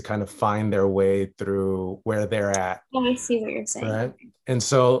has to kind of find their way through where they're at, oh, I see what you're saying. right? And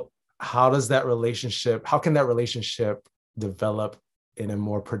so how can that relationship develop in a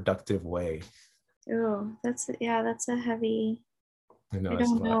more productive way? Oh, that's a heavy. I know I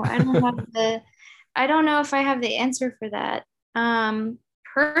it's a don't lot. know. I don't know if I have the answer for that.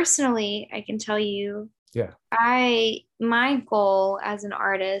 Personally, I can tell you, Yeah. my goal as an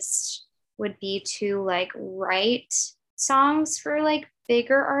artist would be to like write songs for like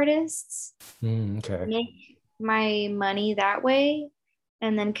bigger artists, Okay. make my money that way,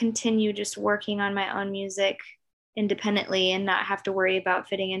 and then continue just working on my own music independently and not have to worry about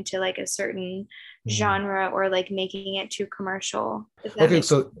fitting into like a certain Mm. genre or like making it too commercial, if that Okay, makes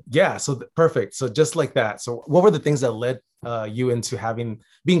sense. so yeah, perfect. So just like that. So what were the things that led you into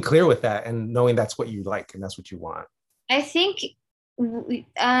being clear with that and knowing that's what you like and that's what you want? I think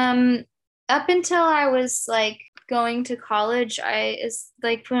up until I was like going to college, I is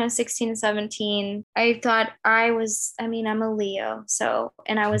like when I was 16 and 17, I thought I mean, I'm a Leo, so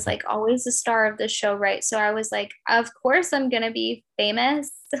and I was like always the star of the show, right? So I was like, of course I'm gonna be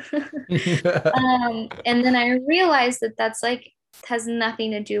famous. And then I realized that that's like has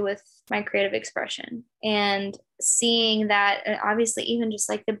nothing to do with my creative expression. And seeing that, obviously, even just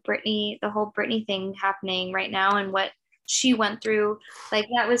like the whole Britney thing happening right now and what she went through, like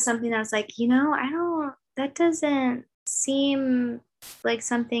that was something that was like, that doesn't seem like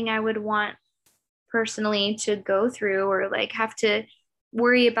something I would want personally to go through or like have to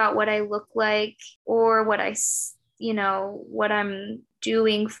worry about what I look like or what I'm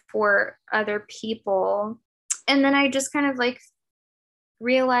doing for other people. And then I just kind of like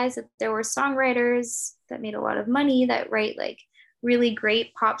realized that there were songwriters that made a lot of money that write like really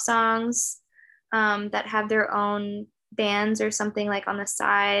great pop songs, that have their own bands or something like on the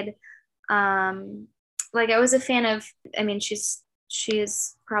side. Like I was a fan of, I mean, she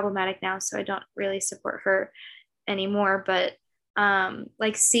is problematic now, so I don't really support her anymore. But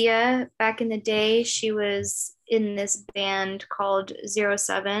like Sia back in the day, she was in this band called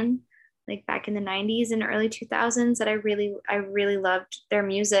 07, like back in the 90s and early 2000s that I really loved their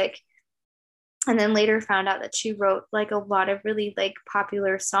music. And then later found out that she wrote like a lot of really like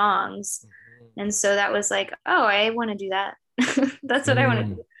popular songs. And so that was like, oh, I want to do that. That's what I want to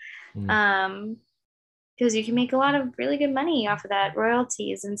Mm, do. mm. Because you can make a lot of really good money off of that,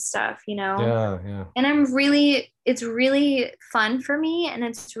 royalties and stuff. Yeah, yeah. And it's really fun for me and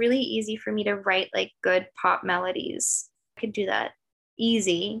it's really easy for me to write like good pop melodies. I could do that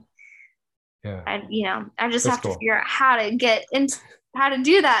easy. Yeah. I just That's have to cool. figure out how to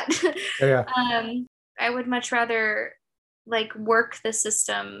do that. Yeah, yeah. I would much rather like make the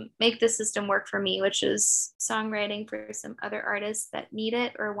system work for me, which is songwriting for some other artists that need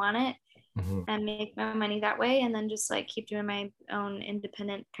it or want it Mhm. and make my money that way. And then just like keep doing my own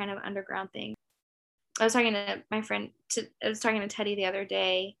independent kind of underground thing. I was talking to Teddy the other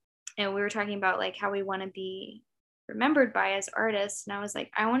day and we were talking about like how we want to be remembered by as artists. And I was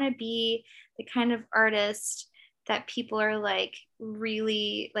like, I want to be the kind of artist that people are like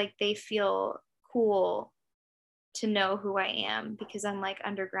really like they feel cool to know who I am because I'm like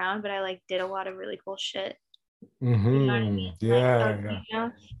underground, but I like did a lot of really cool shit. You know what I mean? Like, oh, Yeah, yeah.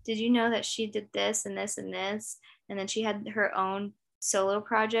 did you know that she did this and this and this? And then she had her own solo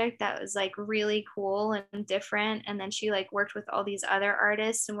project that was like really cool and different. And then she like worked with all these other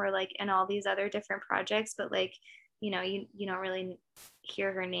artists and were like in all these other different projects, but like, you don't really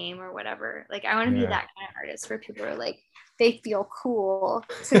hear her name or whatever. Like, I want to be Yeah. that kind of artist where people are like, they feel cool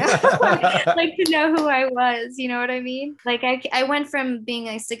to like to know who I was. You know what I mean? Like, I went from being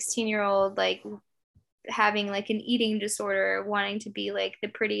a 16-year-old, like having like an eating disorder, wanting to be like the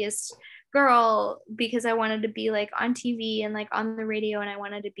prettiest girl because I wanted to be like on TV and like on the radio and I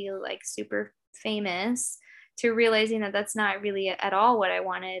wanted to be like super famous, to realizing that that's not really at all what I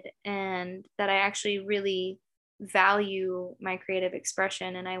wanted and that I actually really value my creative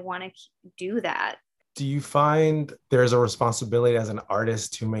expression and I want to do that. Do you find there's a responsibility as an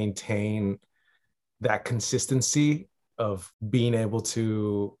artist to maintain that consistency of being able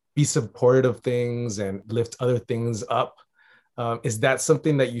to be supportive of things and lift other things up? Is that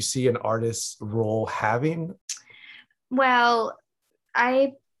something that you see an artist's role having? Well,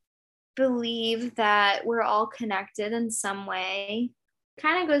 I believe that we're all connected in some way.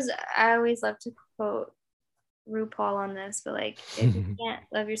 Kind of goes, I always love to quote RuPaul on this, but like, if you can't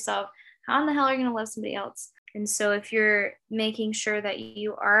love yourself, how in the hell are you going to love somebody else? And so, if you're making sure that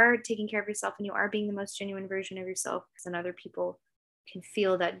you are taking care of yourself and you are being the most genuine version of yourself, then other people can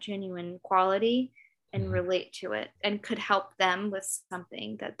feel that genuine quality and relate to it and could help them with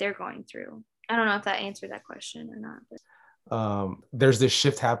something that they're going through. I don't know if that answered that question or not. But. There's this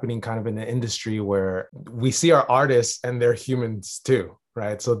shift happening kind of in the industry where we see our artists and they're humans too.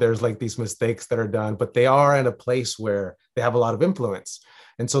 right? So there's like these mistakes that are done, but they are in a place where they have a lot of influence.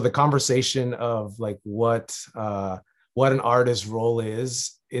 And so the conversation of like what an artist's role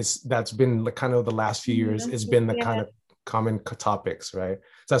is that's been kind of the last few years has been the kind Yeah. of common topics, right?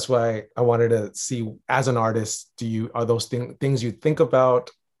 So that's why I wanted to see, as an artist, are those things you think about,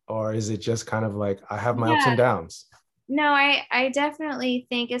 or is it just kind of like I have my ups Yeah. and downs? No, I definitely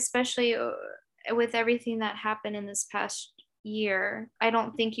think, especially with everything that happened in this past year, I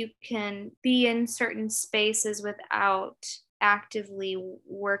don't think you can be in certain spaces without actively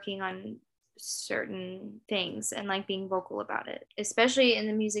working on certain things and like being vocal about it, especially in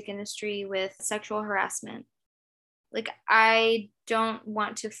the music industry with sexual harassment. Like, I don't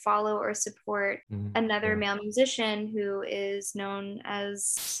want to follow or support another Yeah. male musician who is known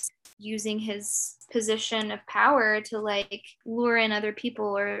as using his position of power to like lure in other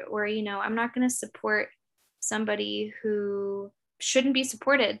people, or I'm not going to support somebody who shouldn't be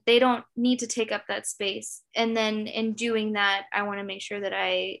supported. They don't need to take up that space. And then in doing that, I want to make sure that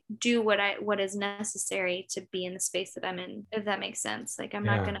I do what is necessary to be in the space that I'm in, if that makes sense. Like, I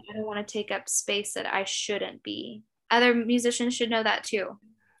don't want to take up space that I shouldn't be. Other musicians should know that too.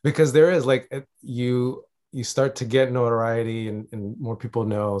 Because there is like you start to get notoriety, and more people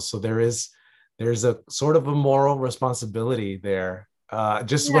know, so there's a sort of a moral responsibility there,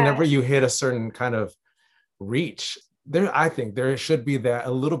 just whenever Yeah. you hit a certain kind of reach there. I think there should be that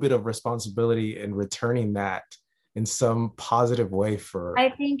a little bit of responsibility in returning that in some positive way for. I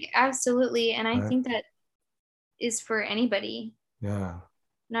think absolutely. And I Right? think that is for anybody, Yeah.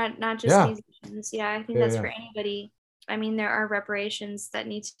 not just Yeah. musicians. Yeah, I think Yeah. that's Yeah. for anybody. I mean, there are reparations that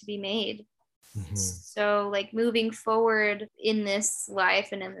need to be made. Mhm. So, like, moving forward in this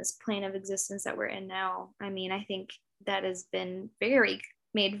life and in this plane of existence that we're in now, I mean, I think that has been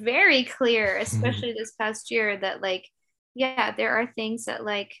made very clear, especially this past year, that like, yeah, there are things that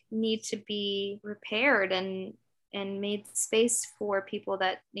like need to be repaired and made space for people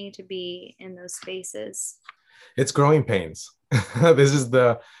that need to be in those spaces. It's growing pains. This is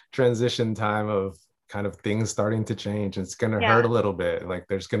the transition time of kind of things starting to change. It's going to hurt Yeah. a little bit. Like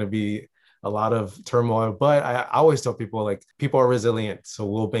there's going to be a lot of turmoil, but I always tell people like people are resilient, so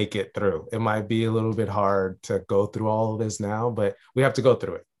we'll make it through. It might be a little bit hard to go through all of this now, but we have to go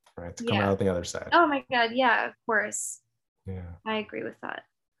through it, right? To come Yeah. out the other side. Oh my God. Yeah, of course. Yeah. I agree with that.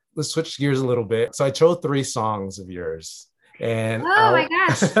 Let's switch gears a little bit. So I chose 3 songs of yours. And Oh my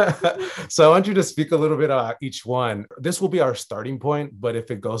gosh. so I want you to speak a little bit about each one. This will be our starting point, but if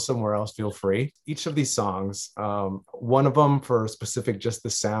it goes somewhere else, feel free. Each of these songs, one of them for specific, just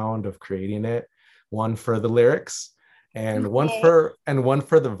the sound of creating it, one for the lyrics, and Okay. one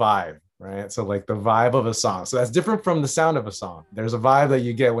for the vibe, right? So like the vibe of a song. So that's different from the sound of a song. There's a vibe that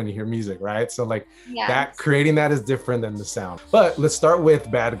you get when you hear music, right? So like that Yes. creating that is different than the sound. But let's start with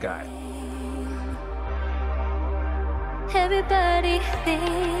Bad Guy. Everybody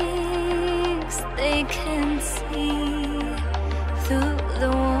thinks they can see through the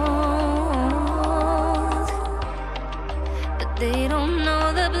walls, but they don't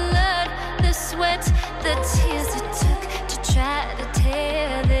know the blood, the sweat, the tears it took to try to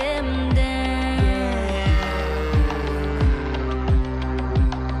tear them down.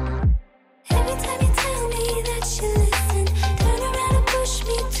 Every time you tell me that you listen, turn around and push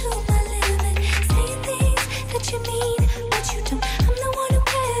me to my limit, saying things that you mean.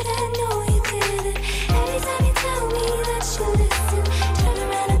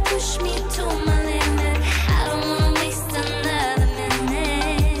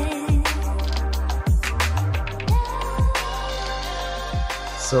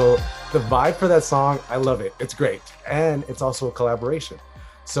 So the vibe for that song, I love it. It's great. And it's also a collaboration.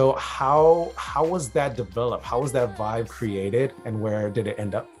 So how was that developed? How was that vibe created, and where did it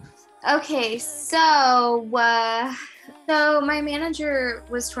end up? Okay, so my manager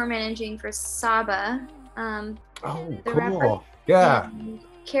was tour managing for Saba, Oh, the rapper, cool. Yeah. and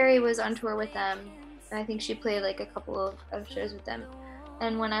Carrie was on tour with them. And I think she played like a couple of shows with them.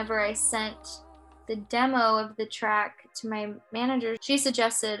 And whenever I sent the demo of the track to my manager, she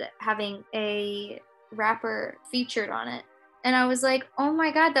suggested having a rapper featured on it. And I was like, oh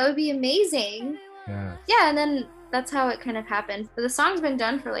my God, that would be amazing. Yeah. Yeah, and then that's how it kind of happened. But the song's been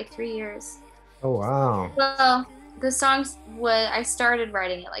done for like 3 years. Oh, wow. Well, I started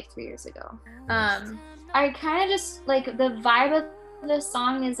writing it like 3 years ago. I kind of just like the vibe of the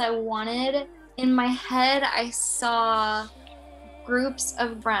song is I wanted, in my head, I saw groups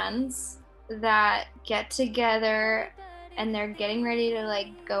of friends that get together and they're getting ready to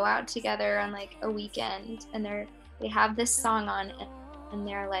like go out together on like a weekend, and they have this song on, and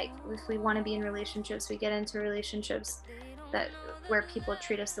they're like, if we want to be in relationships, we get into relationships, that where people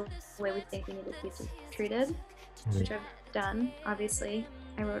treat us the way we think we need to be treated, which I've done. Obviously,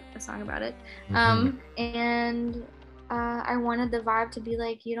 I wrote a song about it. And I wanted the vibe to be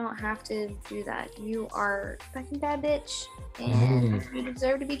like, you don't have to do that. You are a fucking bad bitch, and you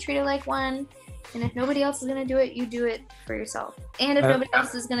deserve to be treated like one. And if nobody else is gonna do it, you do it for yourself. And if nobody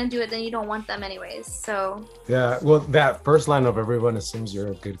else is gonna do it, then you don't want them anyways. So yeah, well, that first line of everyone assumes you're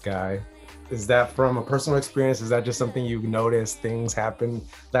a good guy. Is that from a personal experience? Is that just something you've noticed? Things happen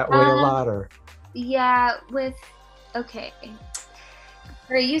that way a lot, or? Yeah, okay.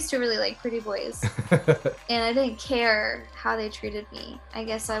 I used to really like pretty boys, and I didn't care how they treated me. I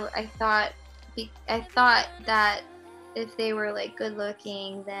guess I thought that if they were like good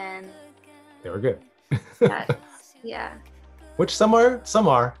looking, then they were good. Yeah. Which some are.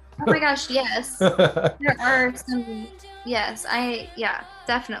 Oh my gosh, yes. There are some. Yes,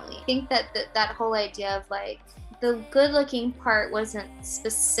 definitely. I think that whole idea of like the good looking part wasn't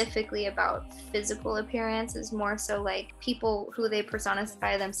specifically about physical appearance, is more so like people who they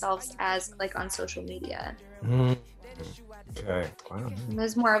personify themselves as like on social media. Okay. Wow. It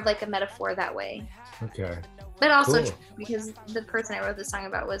was more of like a metaphor that way. Okay. But also cool. Because the person I wrote the song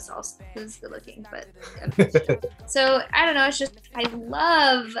about was good looking, but so I don't know, it's just I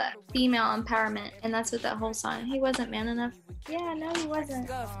love female empowerment, and that's what that whole song. He wasn't man enough. Yeah, no, he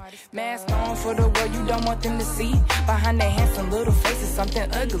wasn't. Mask on for the world you don't want them to see. Behind their handsome little faces, something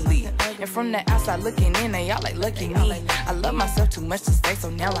ugly. And from the outside looking in, they all like lucky me. I love myself too much to stay,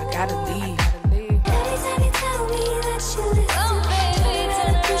 so now I gotta leave. Every time you tell me that you listen, turn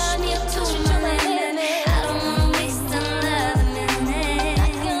around, push me up to my limit. I don't wanna waste another minute. I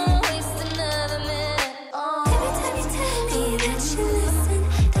can't waste another minute. Every time you tell me that you listen,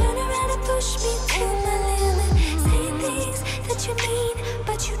 turn around and push me to my limit. Saying things that you mean,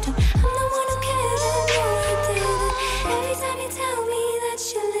 but you don't. I'm the one who cared, and I know you didn't. Every time you tell me that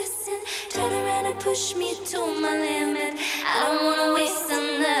you listen, turn around and push me to my limit. I don't wanna waste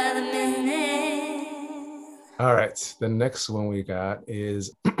another minute. All right, the next one we got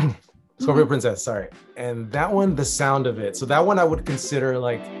is Scorpio Princess, sorry. And that one, the sound of it. So that one I would consider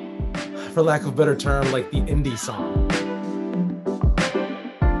like, for lack of a better term, like the indie song.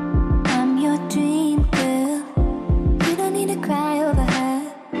 I'm your dream girl. You don't need to cry over her.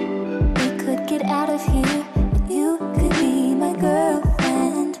 We could get out of here. You could be my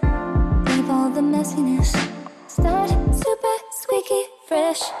girlfriend. Leave all the messiness. Start super squeaky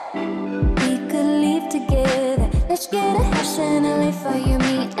fresh. We could leave together. Let's get a house in LA for you,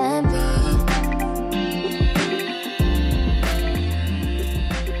 me and me.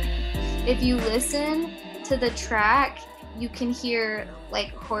 If you listen to the track, you can hear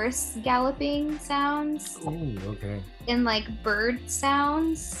like horse galloping sounds. Oh, okay. And like bird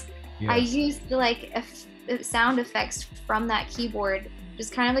sounds. Yes. I used like sound effects from that keyboard,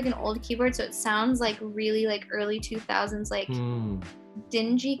 just kind of like an old keyboard, so it sounds like really like early 2000s, like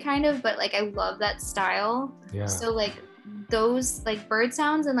dingy kind of, but like I love that style. Yeah. So like those like bird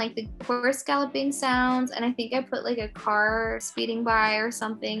sounds and like the horse galloping sounds, and I think I put like a car speeding by or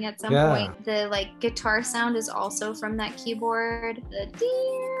something at some point. The like guitar sound is also from that keyboard. The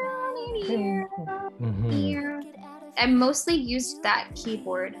I mostly used that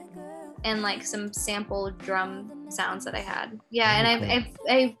keyboard and like some sample drum sounds that I had. Yeah, and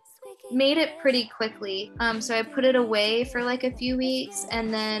I made it pretty quickly. So I put it away for like a few weeks,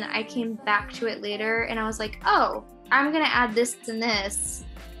 and then I came back to it later, and I was like, oh, I'm gonna add this and this.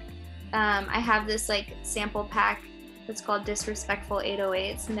 I have this like sample pack that's called Disrespectful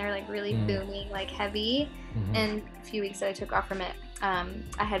 808s, and they're like really booming, like heavy. And a few weeks that I took off from it, I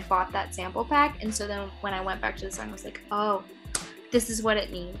had bought that sample pack, and so then when I went back to the song, I was like, oh, this is what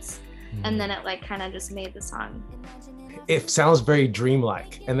it needs. And then it like kind of just made the song. It sounds very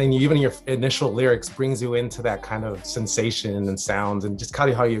dreamlike, and then even your initial lyrics brings you into that kind of sensation and sounds, and just kind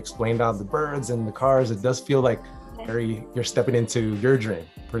of how you explained out the birds and the cars. It does feel like you're stepping into your dream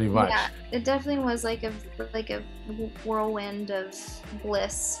pretty much. Yeah, it definitely was like a whirlwind of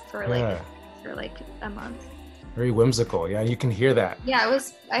bliss for like a month. Very whimsical. Yeah, you can hear that. Yeah,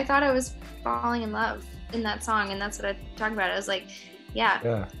 I thought I was falling in love in that song, and that's what I talked about. I was like,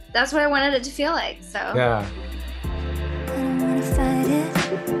 yeah, that's what I wanted it to feel like. So yeah. I don't wanna fight it,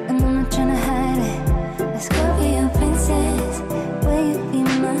 and I'm not trying to hide it. A Scorpio princess, will you be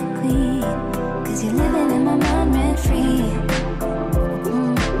my queen? 'Cause you're living in my mind rent free.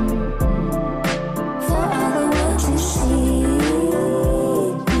 For all the world to see.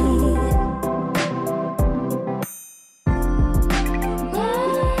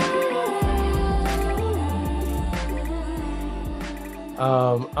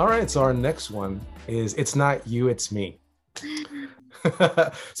 All right, so our next one is It's Not You, It's Me.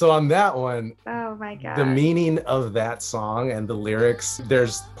 So on that one, Oh my God. the meaning of that song and the lyrics,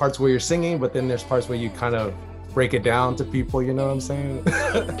 there's parts where you're singing, but then there's parts where you kind of break it down to people, you know what I'm saying?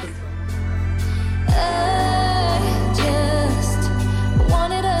 I just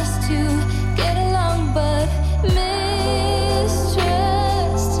wanted us to get along, but mistrust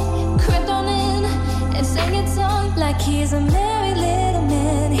crept on in and sang its song like he's a merry little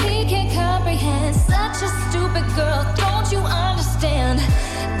man. He can't comprehend such a stupid girl. Don't you understand?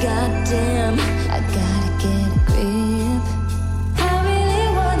 Goddamn, I gotta get a grip. I really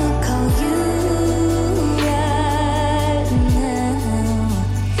wanna call you right now,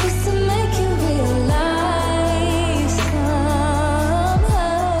 just to make you realize somehow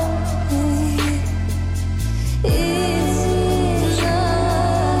it's not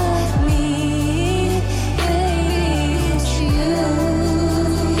me, baby, it's you.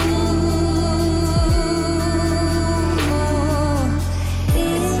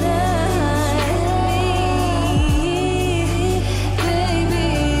 It's not me, baby,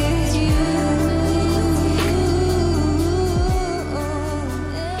 it's you.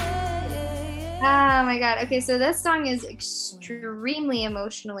 Oh my God. Okay, so this song is extremely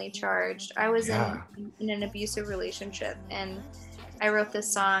emotionally charged. I was Yeah. in an abusive relationship, and I wrote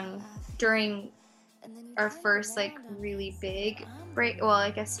this song during our first like really big break. Well,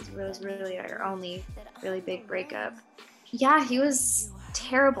 I guess it was really our only really big breakup. Yeah, he was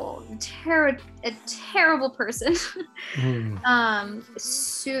terrible, a terrible person.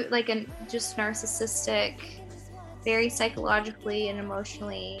 Just narcissistic, very psychologically and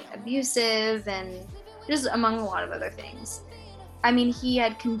emotionally abusive, and just among a lot of other things. I mean, he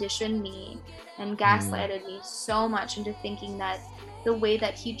had conditioned me and gaslighted me so much into thinking that the way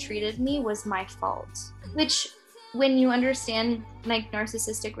that he treated me was my fault. Which, when you understand like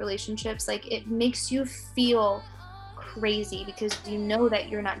narcissistic relationships, like it makes you feel crazy because you know that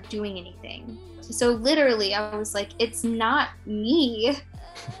you're not doing anything. So literally, I was like, it's not me.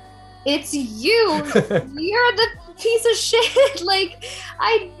 It's you. You're the piece of shit. Like,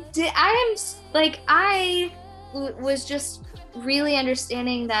 I was just really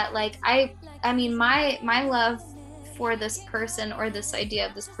understanding that, like, I mean, my love for this person, or this idea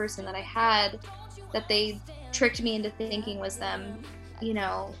of this person that I had, that they tricked me into thinking was them, you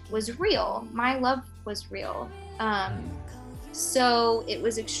know, was real. My love was real. So it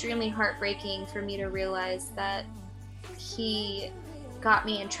was extremely heartbreaking for me to realize that he got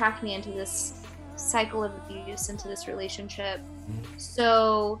me and tracked me into this cycle of abuse, into this relationship.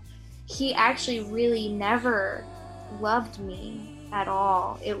 So he actually really never loved me at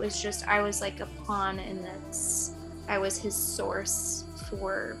all. It was just, I was like a pawn in this. I was his source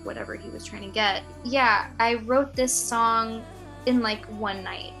for whatever he was trying to get. Yeah, I wrote this song in like one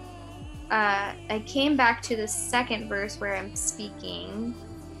night. I came back to the second verse where I'm speaking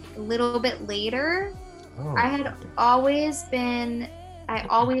a little bit later. I always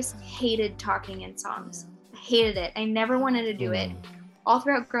hated talking in songs. I hated it. I never wanted to do it. All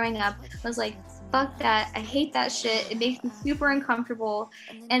throughout growing up, I was like, fuck that. I hate that shit. It makes me super uncomfortable.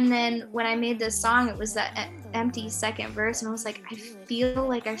 And then when I made this song, it was that empty second verse, and I was like, I feel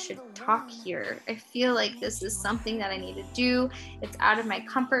like I should talk here. I feel like this is something that I need to do. It's out of my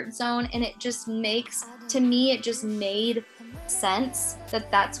comfort zone, and it just makes, to me, it just made sense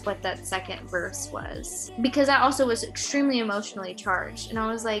that that's what that second verse was, because I also was extremely emotionally charged. And I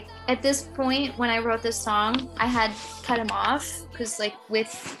was like, at this point when I wrote this song, I had cut him off, because like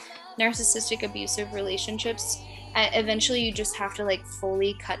with narcissistic abusive relationships, eventually you just have to like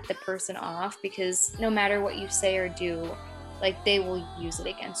fully cut the person off, because no matter what you say or do, like they will use it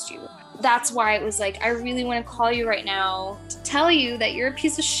against you. That's why it was like, I really want to call you right now to tell you that you're a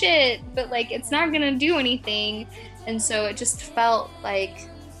piece of shit, but like it's not gonna do anything. And so it just felt like,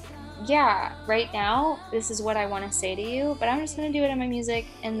 yeah, right now this is what I want to say to you, but I'm just gonna do it in my music,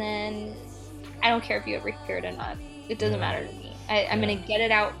 and then I don't care if you ever hear it or not. It doesn't matter to me. I'm gonna get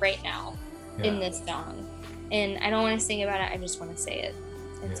it out right now in this song, and I don't want to sing about it. I just want to say it,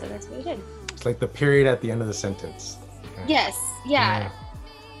 and so that's what I did. It's like the period at the end of the sentence. Okay. Yes, yeah.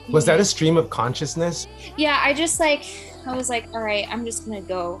 Was that a stream of consciousness? Yeah, I was like, all right, I'm just gonna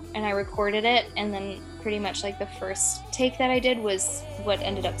go, and I recorded it, and then pretty much like the first take that I did was what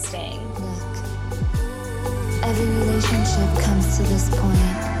ended up staying. Look, every relationship comes to this point,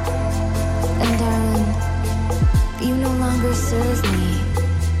 and darling, you no longer serve me.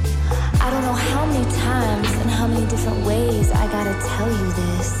 I don't know how many times and how many different ways I gotta tell you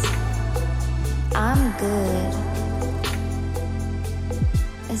this. I'm good.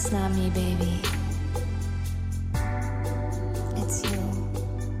 It's not me, baby. It's you.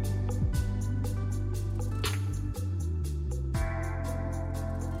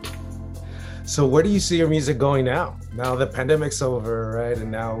 So where do you see your music going now? Now the pandemic's over, right?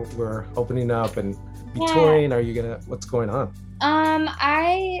 And now we're opening up and be touring. What's going on?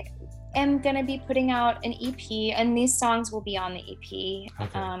 I am gonna be putting out an EP, and these songs will be on the EP.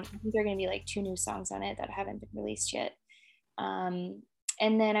 Okay. I think there are gonna be like 2 new songs on it that haven't been released yet. And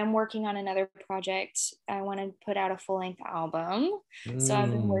then I'm working on another project. I want to put out a full-length album. So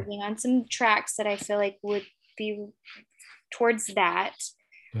I've been working on some tracks that I feel like would be towards that.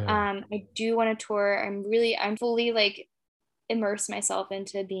 Yeah. I do want to tour. I'm fully like immerse myself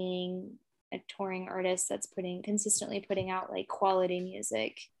into being a touring artist that's consistently putting out like quality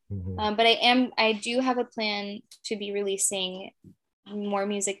music. But I do have a plan to be releasing more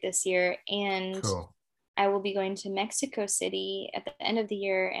music this year, and Cool. I will be going to Mexico City at the end of the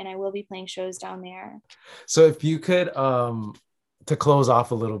year, and I will be playing shows down there. So if you could, to close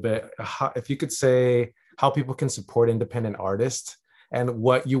off a little bit, if you could say how people can support independent artists and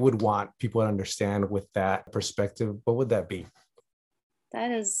what you would want people to understand with that perspective, what would that be?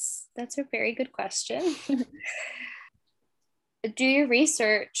 That's a very good question. Do your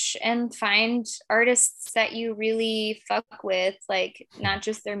research and find artists that you really fuck with, like not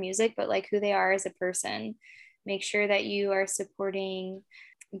just their music, but like who they are as a person. Make sure that you are supporting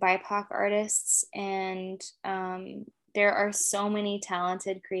BIPOC artists, and there are so many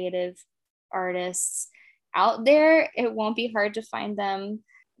talented creative artists out there. It won't be hard to find them.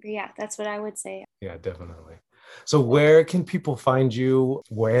 But yeah, that's what I would say. Yeah, definitely. So where can people find you?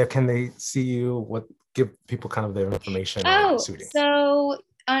 Where can they see you? Give people kind of their information on Sudi. So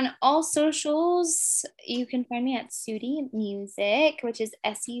on all socials, you can find me at Sudi Music, which is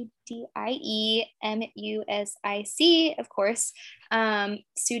SUDIEMUSIC, of course.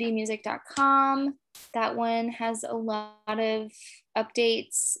 SudiMusic.com. That one has a lot of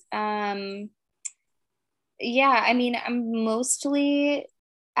updates. Yeah, I mean, I'm mostly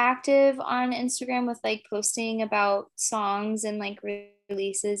active on Instagram with like posting about songs and like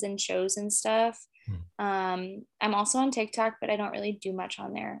releases and shows and stuff. I'm also on TikTok, but I don't really do much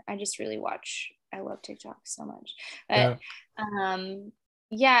on there. I just really watch. I love TikTok so much. But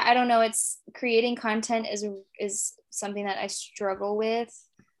yeah, I don't know. It's creating content is something that I struggle with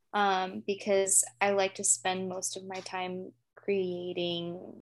because I like to spend most of my time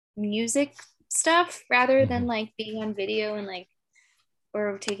creating music stuff rather than like being on video and like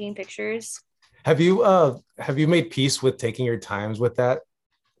or taking pictures. Have you made peace with taking your times with that?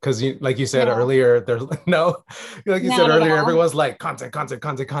 Because like you said earlier, there's everyone's like content. But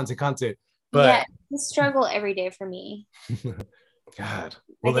yeah, it's a struggle every day for me. God,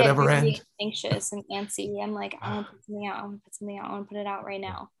 will that ever end? Anxious and antsy. I'm like, I want to put something out. I want to put it out right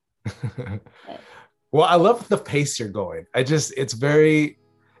now. Well, I love the pace you're going. It's very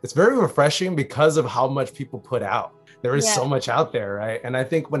refreshing because of how much people put out. There is so much out there, right? And I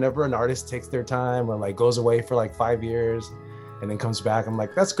think whenever an artist takes their time or like goes away for like 5 years and then comes back, I'm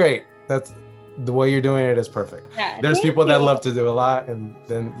like, that's great. That's the way you're doing it is perfect. Yeah, there's people that love to do a lot, and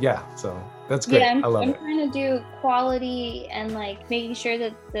then so that's great. Yeah, I love it. I'm trying to do quality and like making sure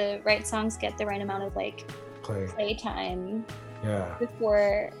that the right songs get the right amount of like play time. Yeah.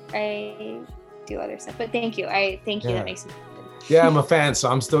 Before I do other stuff. But thank you. That makes me yeah, I'm a fan, so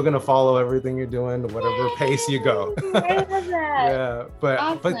I'm still gonna follow everything you're doing, whatever pace you go. I love that. Yeah, but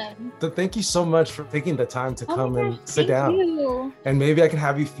awesome. but thank you so much for taking the time to come and sit down. You. And maybe I can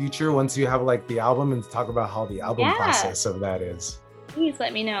have you feature once you have like the album and talk about how the album process of that is. Please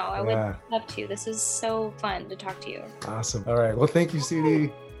let me know. I would love to. This is so fun to talk to you. Awesome. All right. Well, thank you,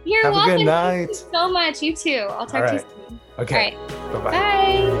 Sudi. You're have welcome. a good night. Thank you so much. You too. I'll talk to you soon. Okay. All right. Bye-bye.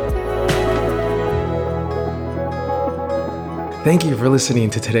 Bye. Thank you for listening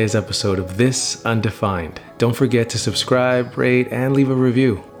to today's episode of This Undefined. Don't forget to subscribe, rate, and leave a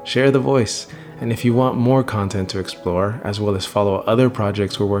review. Share the voice. And if you want more content to explore, as well as follow other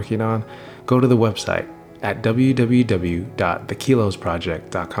projects we're working on, go to the website at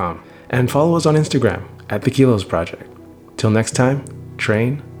www.thekilosproject.com and follow us on Instagram at The Kilos Project. Till next time,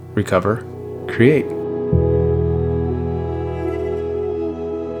 train, recover, create.